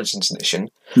buy Origins Edition,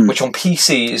 which on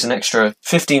PC is an extra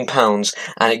 £15,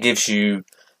 and it gives you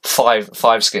five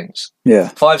skins. Yeah.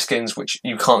 5 skins which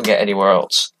you can't get anywhere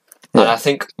else. Yeah. And I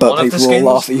think but one of the skins,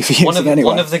 will laugh at you for using anyway.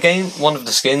 one of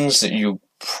the skins that you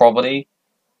probably,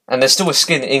 and there's still a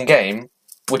skin in game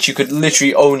which you could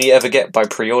literally only ever get by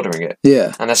pre-ordering it.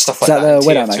 Yeah. And there's stuff like that in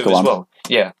TF2 as well.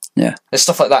 Yeah. Yeah. There's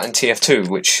stuff like that in TF2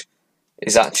 which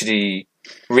is actually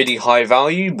really high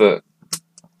value, but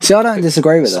see, I don't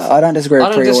disagree with that. I don't disagree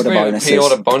with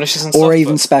pre-order bonuses, and stuff, or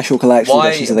even special collection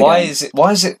editions of the game.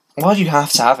 Why do you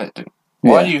have to have it, dude?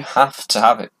 Why do you have to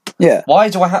have it? Yeah. Why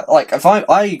do I have if I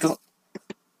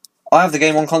have the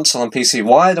game on console and PC?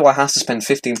 Why do I have to spend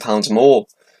 £15 more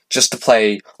just to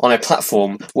play on a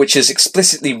platform which is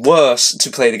explicitly worse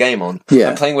to play the game on? Yeah.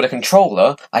 I'm playing with a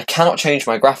controller. I cannot change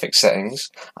my graphics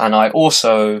settings, and I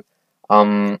also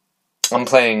I'm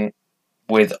playing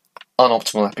with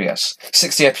unoptimal FPS.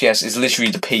 60 FPS is literally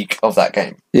the peak of that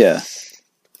game. Yeah.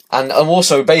 And I'm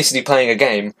also basically playing a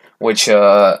game which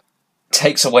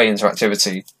takes away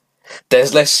interactivity.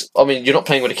 There's less. I mean, you're not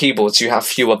playing with a keyboard, so you have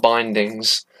fewer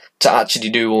bindings to actually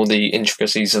do all the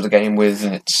intricacies of the game with,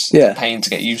 and it's a pain to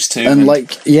get used to. And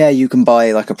you can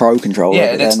buy like a pro controller.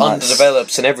 Yeah, and it's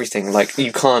underdeveloped and everything. Like,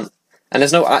 you can't, and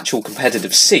there's no actual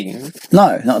competitive scene.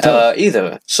 No, not at all.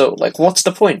 Either. So, like, what's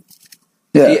the point?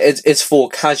 Yeah, it's for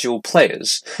casual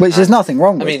players, which there's nothing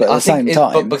wrong with. But at the same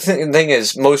time, but the thing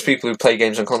is, most people who play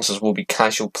games on consoles will be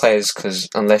casual players, because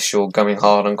unless you're going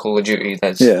hard on Call of Duty,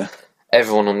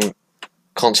 everyone on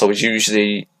console is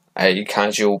usually a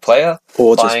casual player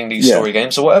or buying these story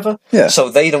games or whatever. Yeah. So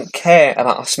they don't care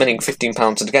about spending £15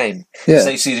 at the game. Because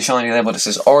they see the shiny label that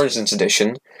says Origins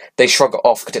Edition, they shrug it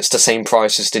off because it's the same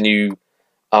price as the new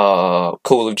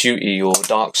Call of Duty or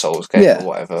Dark Souls game or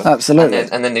whatever. Absolutely.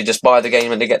 And then they just buy the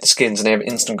game and they get the skins and they have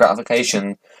instant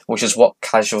gratification, which is what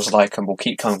casuals like and will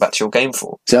keep coming back to your game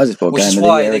for. See, I just bought which Game is of the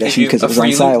why Year they give edition you because a it was on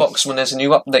free sale. loot box when there's a new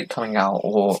update coming out,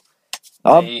 or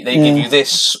they give you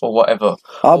this or whatever.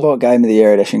 I bought Game of the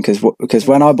Year edition because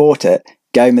when I bought it,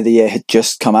 Game of the Year had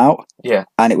just come out. Yeah.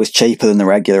 And it was cheaper than the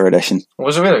regular edition.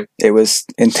 Was it really? It was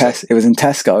in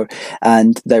Tesco,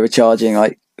 and they were charging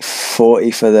like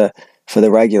 40 for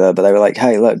the regular, but they were like,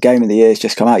 "Hey, look, Game of the Year's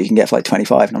just come out. You can get for like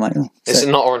 25." And I'm like, "Oh, it's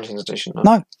not Origins Edition."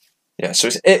 No. Yeah, so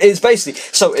it's basically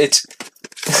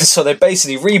so they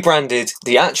basically rebranded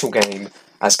the actual game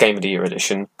as Game of the Year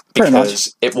Edition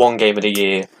because it won Game of the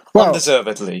Year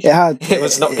undeservedly. It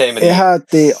was not Game of the Year. It had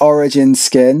the Origin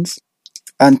skins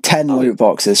and 10 loot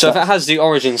boxes. So if it has the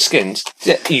Origin skins,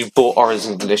 you bought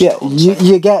Origin Edition. Yeah,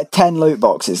 you get 10 loot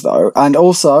boxes though, and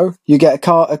also you get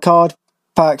a card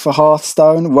pack for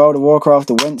Hearthstone, World of Warcraft,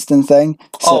 the Winston thing,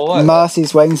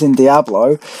 Mercy's Wings in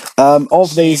Diablo.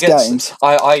 These games,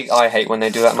 I hate when they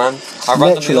do that, man. I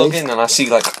randomly log in and I see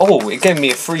like, oh, it gave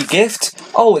me a free gift.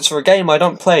 Oh, it's for a game I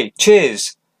don't play.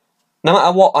 Cheers. No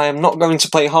matter what, I am not going to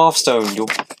play Hearthstone. You're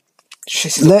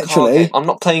literally, I'm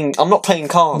not playing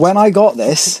cards. When I got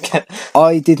this,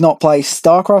 I did not play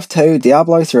StarCraft 2,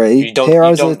 Diablo 3,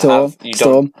 Heroes of the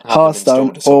Storm,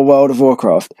 Hearthstone, or World of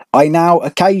Warcraft. I now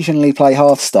occasionally play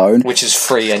Hearthstone, which is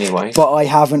free anyway. But I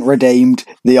haven't redeemed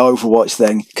the Overwatch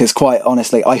thing because, quite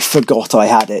honestly, I forgot I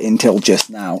had it until just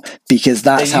now because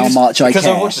that's how much I care.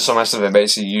 Because Overwatch is so massive, they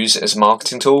basically use it as a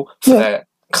marketing tool for their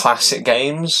classic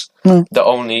games that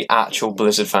only actual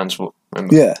Blizzard fans will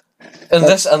remember. Yeah.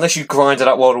 Unless you grinded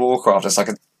out World of Warcraft as like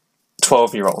a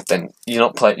 12-year-old, then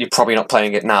you're probably not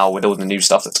playing it now with all the new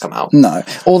stuff that's come out. No,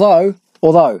 although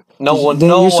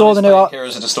you saw the new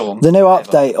Heroes of the Storm. The new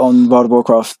update on World of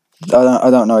Warcraft. I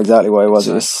don't know exactly what it was.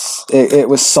 It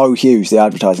was so huge, the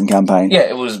advertising campaign. Yeah,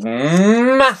 it was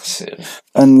massive,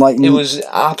 and like it was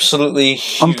absolutely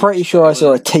huge. I'm pretty sure I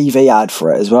saw a TV ad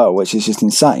for it as well, which is just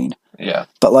insane. Yeah,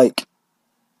 but like.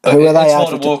 Who are they?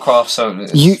 World of Warcraft, so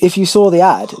if you saw the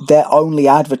ad, they're only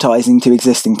advertising to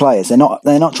existing players. They're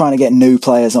not trying to get new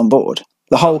players on board.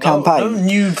 The whole campaign. No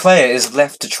new player is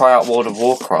left to try out World of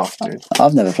Warcraft, dude.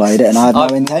 I've never played it, and I have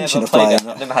no intention of playing it.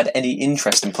 I've never had any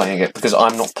interest in playing it because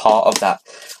I'm not part of that.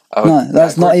 No,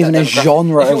 that's not even a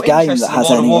genre of game that has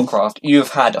any. World of Warcraft,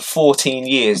 you've had 14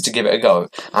 years to give it a go,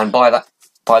 and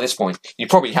by this point, you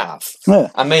probably have. Yeah.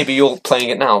 And maybe you're playing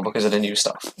it now because of the new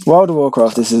stuff. World of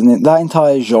Warcraft, that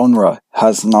entire genre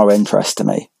has no interest to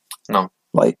me. No.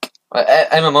 Like...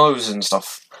 MMOs and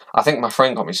stuff. I think my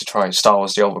friend got me to try Star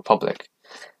Wars The Old Republic.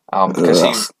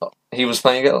 Because he was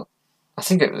playing it. I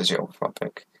think it was The Old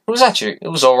Republic. It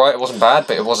was alright, it wasn't bad,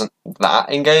 but it wasn't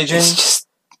that engaging.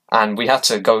 And we had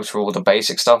to go through all the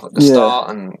basic stuff at the start.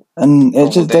 And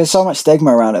there's so much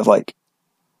stigma around it of like...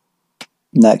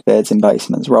 neckbeards in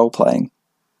basements, role playing.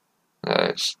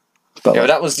 But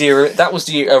that was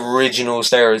the original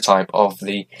stereotype of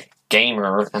the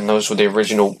gamer, and those were the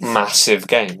original massive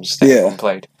games that everyone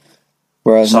played.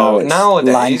 Whereas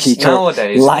nowadays,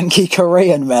 lanky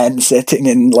Korean men sitting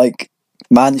in like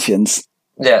mansions.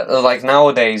 Yeah, like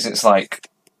nowadays it's like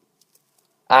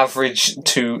average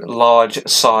to large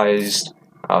sized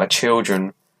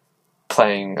children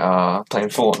playing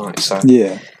Fortnite. So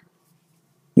yeah.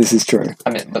 This is true. I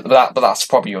mean, but that's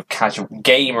probably your casual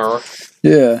gamer.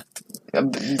 Yeah.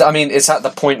 I mean, it's at the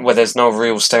point where there's no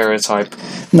real stereotype.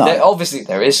 No. Obviously,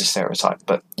 there is a stereotype,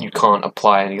 but you can't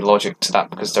apply any logic to that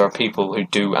because there are people who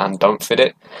do and don't fit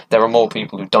it. There are more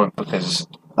people who don't because...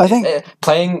 I think...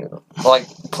 Playing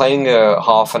a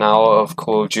half an hour of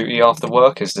Call of Duty after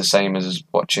work is the same as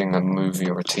watching a movie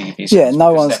or a TV series. Yeah,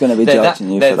 no one's going to be judging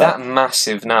you for that. They're that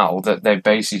massive now that they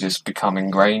basically just become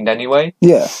ingrained anyway.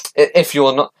 Yeah. If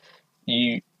you're not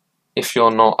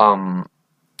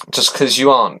just because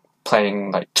you aren't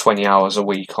playing like 20 hours a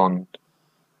week on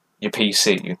your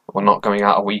PC or not going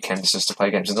out on weekends just to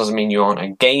play games. It doesn't mean you aren't a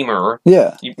gamer.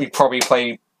 Yeah. You probably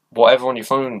play whatever on your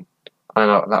phone. I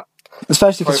know that.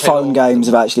 Especially because phone games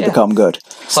have actually become good.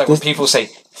 It's like when people say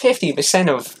 50%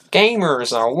 of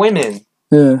gamers are women.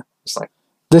 Yeah. It's like,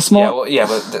 yeah,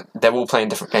 but they're all playing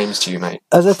different games to you, mate.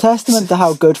 As a testament to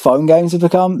how good phone games have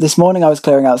become, this morning I was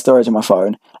clearing out storage on my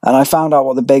phone, and I found out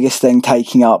what the biggest thing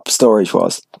taking up storage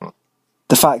was.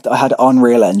 The fact that I had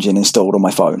Unreal Engine installed on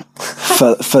my phone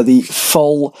for the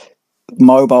full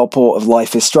mobile port of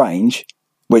Life is Strange,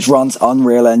 which runs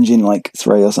Unreal Engine like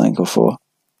 3 or something or 4.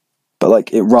 But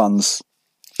like it runs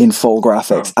in full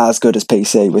graphics as good as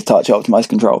PC with touch optimized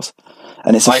controls.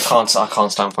 And it's I can't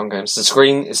stand phone games. The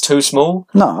screen is too small.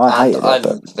 No, I hate it.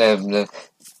 But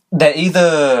they're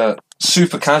either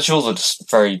super casual or just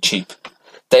very cheap.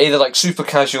 They're either like super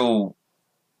casual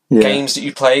games that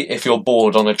you play if you're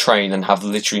bored on a train and have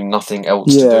literally nothing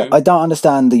else to do. I don't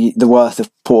understand the worth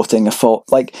of porting a full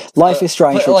like Life is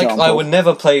Strange. For example, I would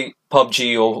never play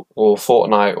PUBG or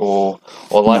Fortnite or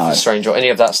Life is Strange or any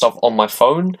of that stuff on my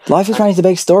phone. Life is Strange is a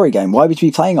big story game. Why would you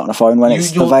be playing it on a phone when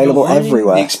it's available you're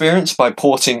everywhere? The experience by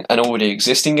porting an already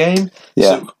existing game.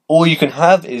 Yeah. So all you can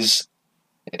have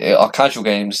are casual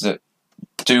games that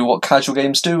do what casual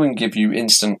games do and give you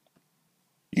instant.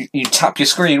 You tap your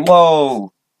screen.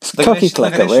 Whoa. It's cookie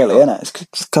clicker, really, isn't it?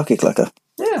 It's cookie clicker.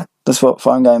 Yeah, that's what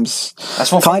phone games.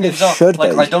 That's what kind of should be.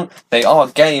 They are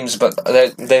games, but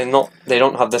they're not. They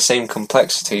don't have the same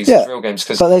complexities as real games.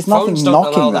 But there's nothing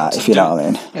knocking that, if you know what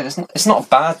I mean. Yeah, it's not a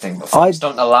bad thing, but phones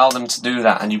don't allow them to do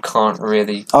that, and you can't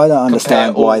really. I don't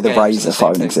understand why the Razer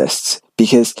phone exists,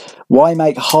 because why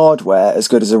make hardware as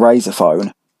good as a Razer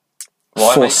phone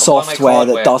for software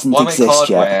that doesn't exist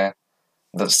yet?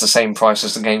 That's the same price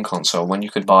as the game console when you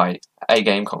could buy a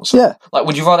game console. Yeah. Like,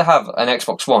 would you rather have an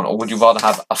Xbox One or would you rather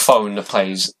have a phone that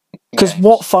plays? Because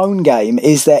what phone game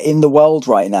is there in the world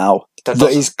right now that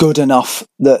is good enough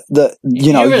that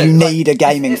you need a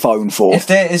gaming phone for? If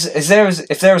there is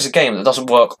a game that doesn't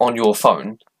work on your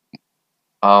phone,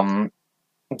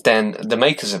 then the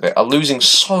makers of it are losing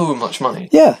so much money.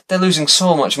 Yeah. They're losing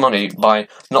so much money by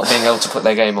not being able to put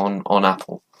their game on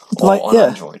Apple or on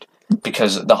Android.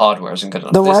 Because the hardware isn't good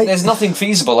enough. There's nothing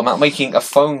feasible about making a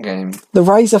phone game. The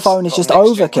Razer phone is just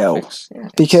overkill.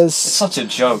 Because it's such a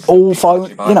joke. All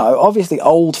phone, obviously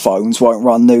old phones won't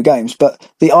run new games, but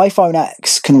the iPhone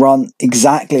X can run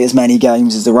exactly as many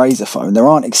games as the Razer phone. There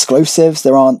aren't exclusives.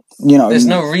 There aren't, There's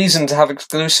no reason to have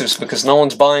exclusives because no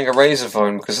one's buying a Razer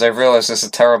phone because they've realised it's a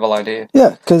terrible idea. Yeah,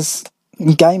 because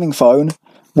gaming phone,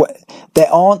 there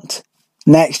aren't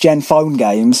next-gen phone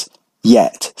games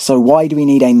yet. So why do we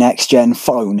need a next-gen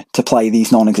phone to play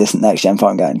these non-existent next-gen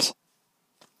phone games?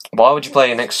 Why would you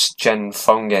play a next-gen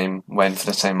phone game when for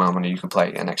the same amount of money you can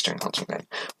play a next-gen console game?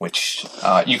 Which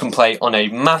you can play on a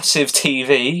massive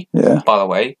TV, by the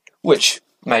way, which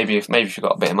maybe if you've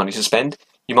got a bit of money to spend,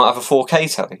 you might have a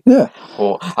 4K telly. Yeah.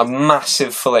 Or a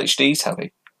massive Full HD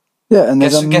telly. Yeah, and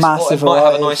there's a massive it might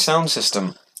have a nice sound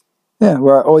system. Yeah,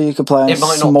 or you could play on a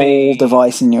small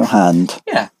device in your hand.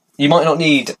 Yeah. You might not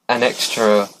need an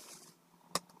extra,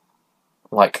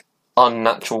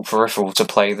 unnatural peripheral to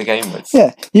play the game with.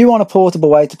 Yeah, you want a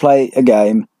portable way to play a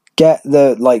game, get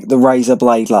the Razer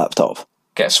Blade laptop.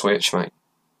 Get a Switch, mate.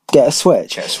 Get a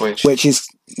Switch. Which is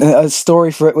a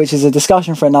story for it, which is a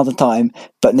discussion for another time,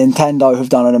 but Nintendo have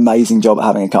done an amazing job at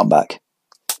having a comeback.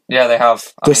 Yeah, they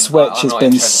have. The Switch has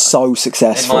been so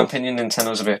successful. In my opinion,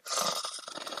 Nintendo's a bit...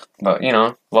 But,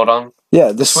 well done.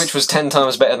 Yeah, the Switch was 10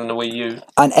 times better than the Wii U.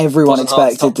 And everyone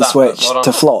expected the Switch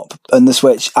to flop. And the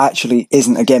Switch actually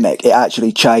isn't a gimmick. It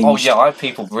actually changed. Oh, yeah, I have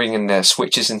people bringing their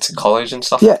Switches into college and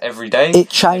stuff every day. It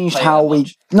changed how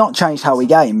we... Not changed how we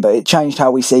game, but it changed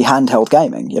how we see handheld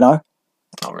gaming, Not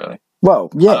really. Well,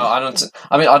 yeah. I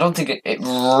don't think it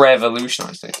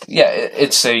revolutionised it. Yeah,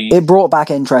 It brought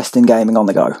back interest in gaming on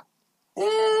the go.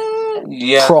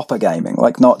 Yeah. Proper gaming,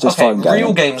 not just phone gaming.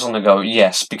 Real games on the go,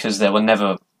 yes, because there were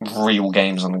never real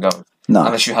games on the go. No.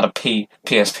 Unless you had a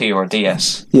PSP or a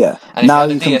DS. Yeah. And now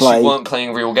if you had a DS, you weren't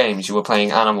playing real games, you were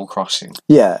playing Animal Crossing.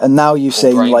 Yeah, and now you've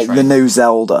seen, the new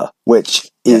Zelda, which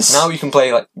is... Now you can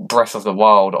play, Breath of the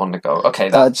Wild on the go. Okay,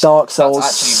 Dark Souls,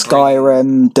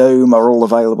 Skyrim, Doom are all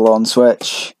available on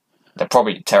Switch. They're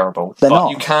probably terrible. They're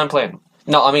not. You can play them.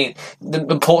 No, I mean,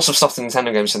 the ports of stuff to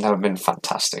Nintendo games have been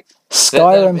fantastic.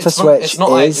 Skyrim for Switch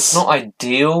it's not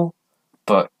ideal,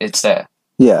 but it's there.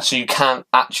 Yeah. So you can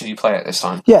actually play it this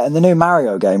time. Yeah, and the new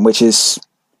Mario game, which is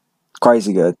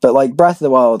crazy good. But, Breath of the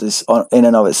Wild is, in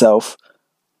and of itself,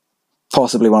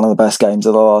 possibly one of the best games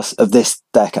of this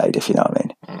decade, if you know what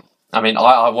I mean. I mean,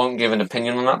 I won't give an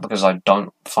opinion on that because I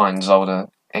don't find Zelda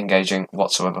engaging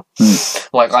whatsoever.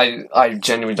 Like, I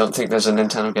genuinely don't think there's a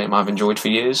Nintendo game I've enjoyed for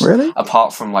years. Really?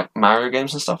 Apart from, like, Mario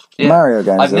games and stuff. Yeah. Mario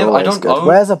games are always good.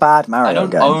 Where's a bad Mario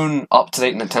game? I don't own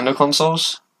up-to-date Nintendo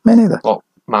consoles. Me neither. Well,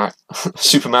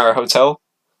 Super Mario Hotel?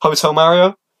 Hotel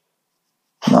Mario?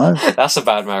 No. That's a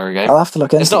bad Mario game. I'll have to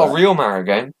look into it. It's not a real Mario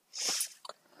game.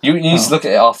 You need to look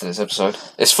at it after this episode.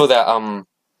 It's for that,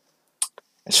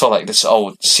 it's for, like, this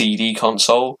old CD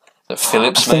console that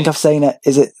Philips made. I think I've seen it.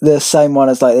 Is it the same one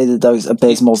as, like, they did those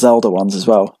abysmal Zelda ones as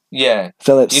well? Yeah.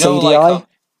 Philips CDI? Like,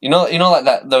 you know, like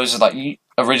that. Those are, like,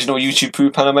 original YouTube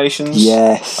poop animations.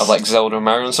 Yes. Of, like, Zelda and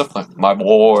Mario and stuff. Like, my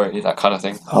boy, that kind of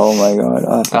thing. Oh, my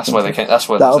God. That's where they came. That's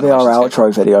where that'll be our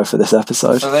outro video for this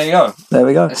episode. So there you go. There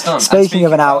we go. It's done. Speaking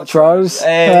of an outros,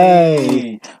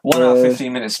 hey! 1 hour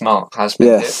 15 minutes mark has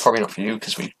been hit. Probably not for you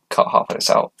because we cut half of this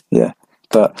out. Yeah,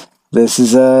 but this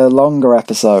is a longer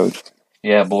episode.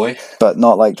 Yeah, boy. But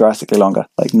not like drastically longer.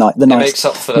 Like the nice. It makes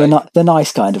up for the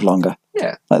nice kind of longer.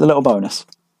 Yeah. Like the little bonus.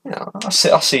 Yeah,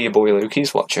 I'll see your boy Luke.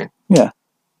 He's watching. Yeah.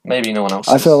 Maybe no one else.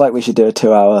 I feel like we should do a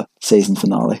 2-hour season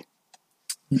finale.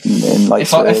 In like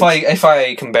if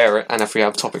I can bear it, and if we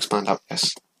have topics planned out,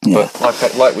 yes. Yeah.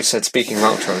 But like we said, speaking of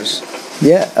outros.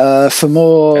 Yeah, for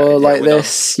more like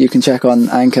this, you can check on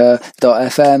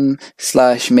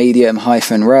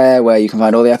anchor.fm/medium-rare, where you can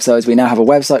find all the episodes. We now have a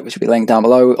website, which will be linked down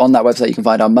below. On that website, you can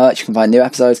find our merch, you can find new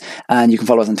episodes, and you can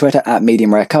follow us on Twitter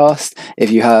 @mediumrarecast.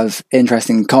 If you have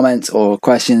interesting comments or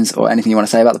questions or anything you want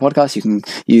to say about the podcast, you can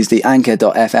use the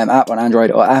anchor.fm app on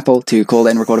Android or Apple to call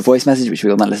in, record a voice message, which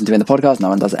we will not listen to in the podcast. No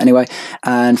one does it anyway.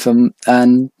 And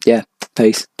yeah,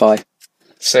 peace. Bye.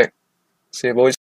 Sick. See you, boys.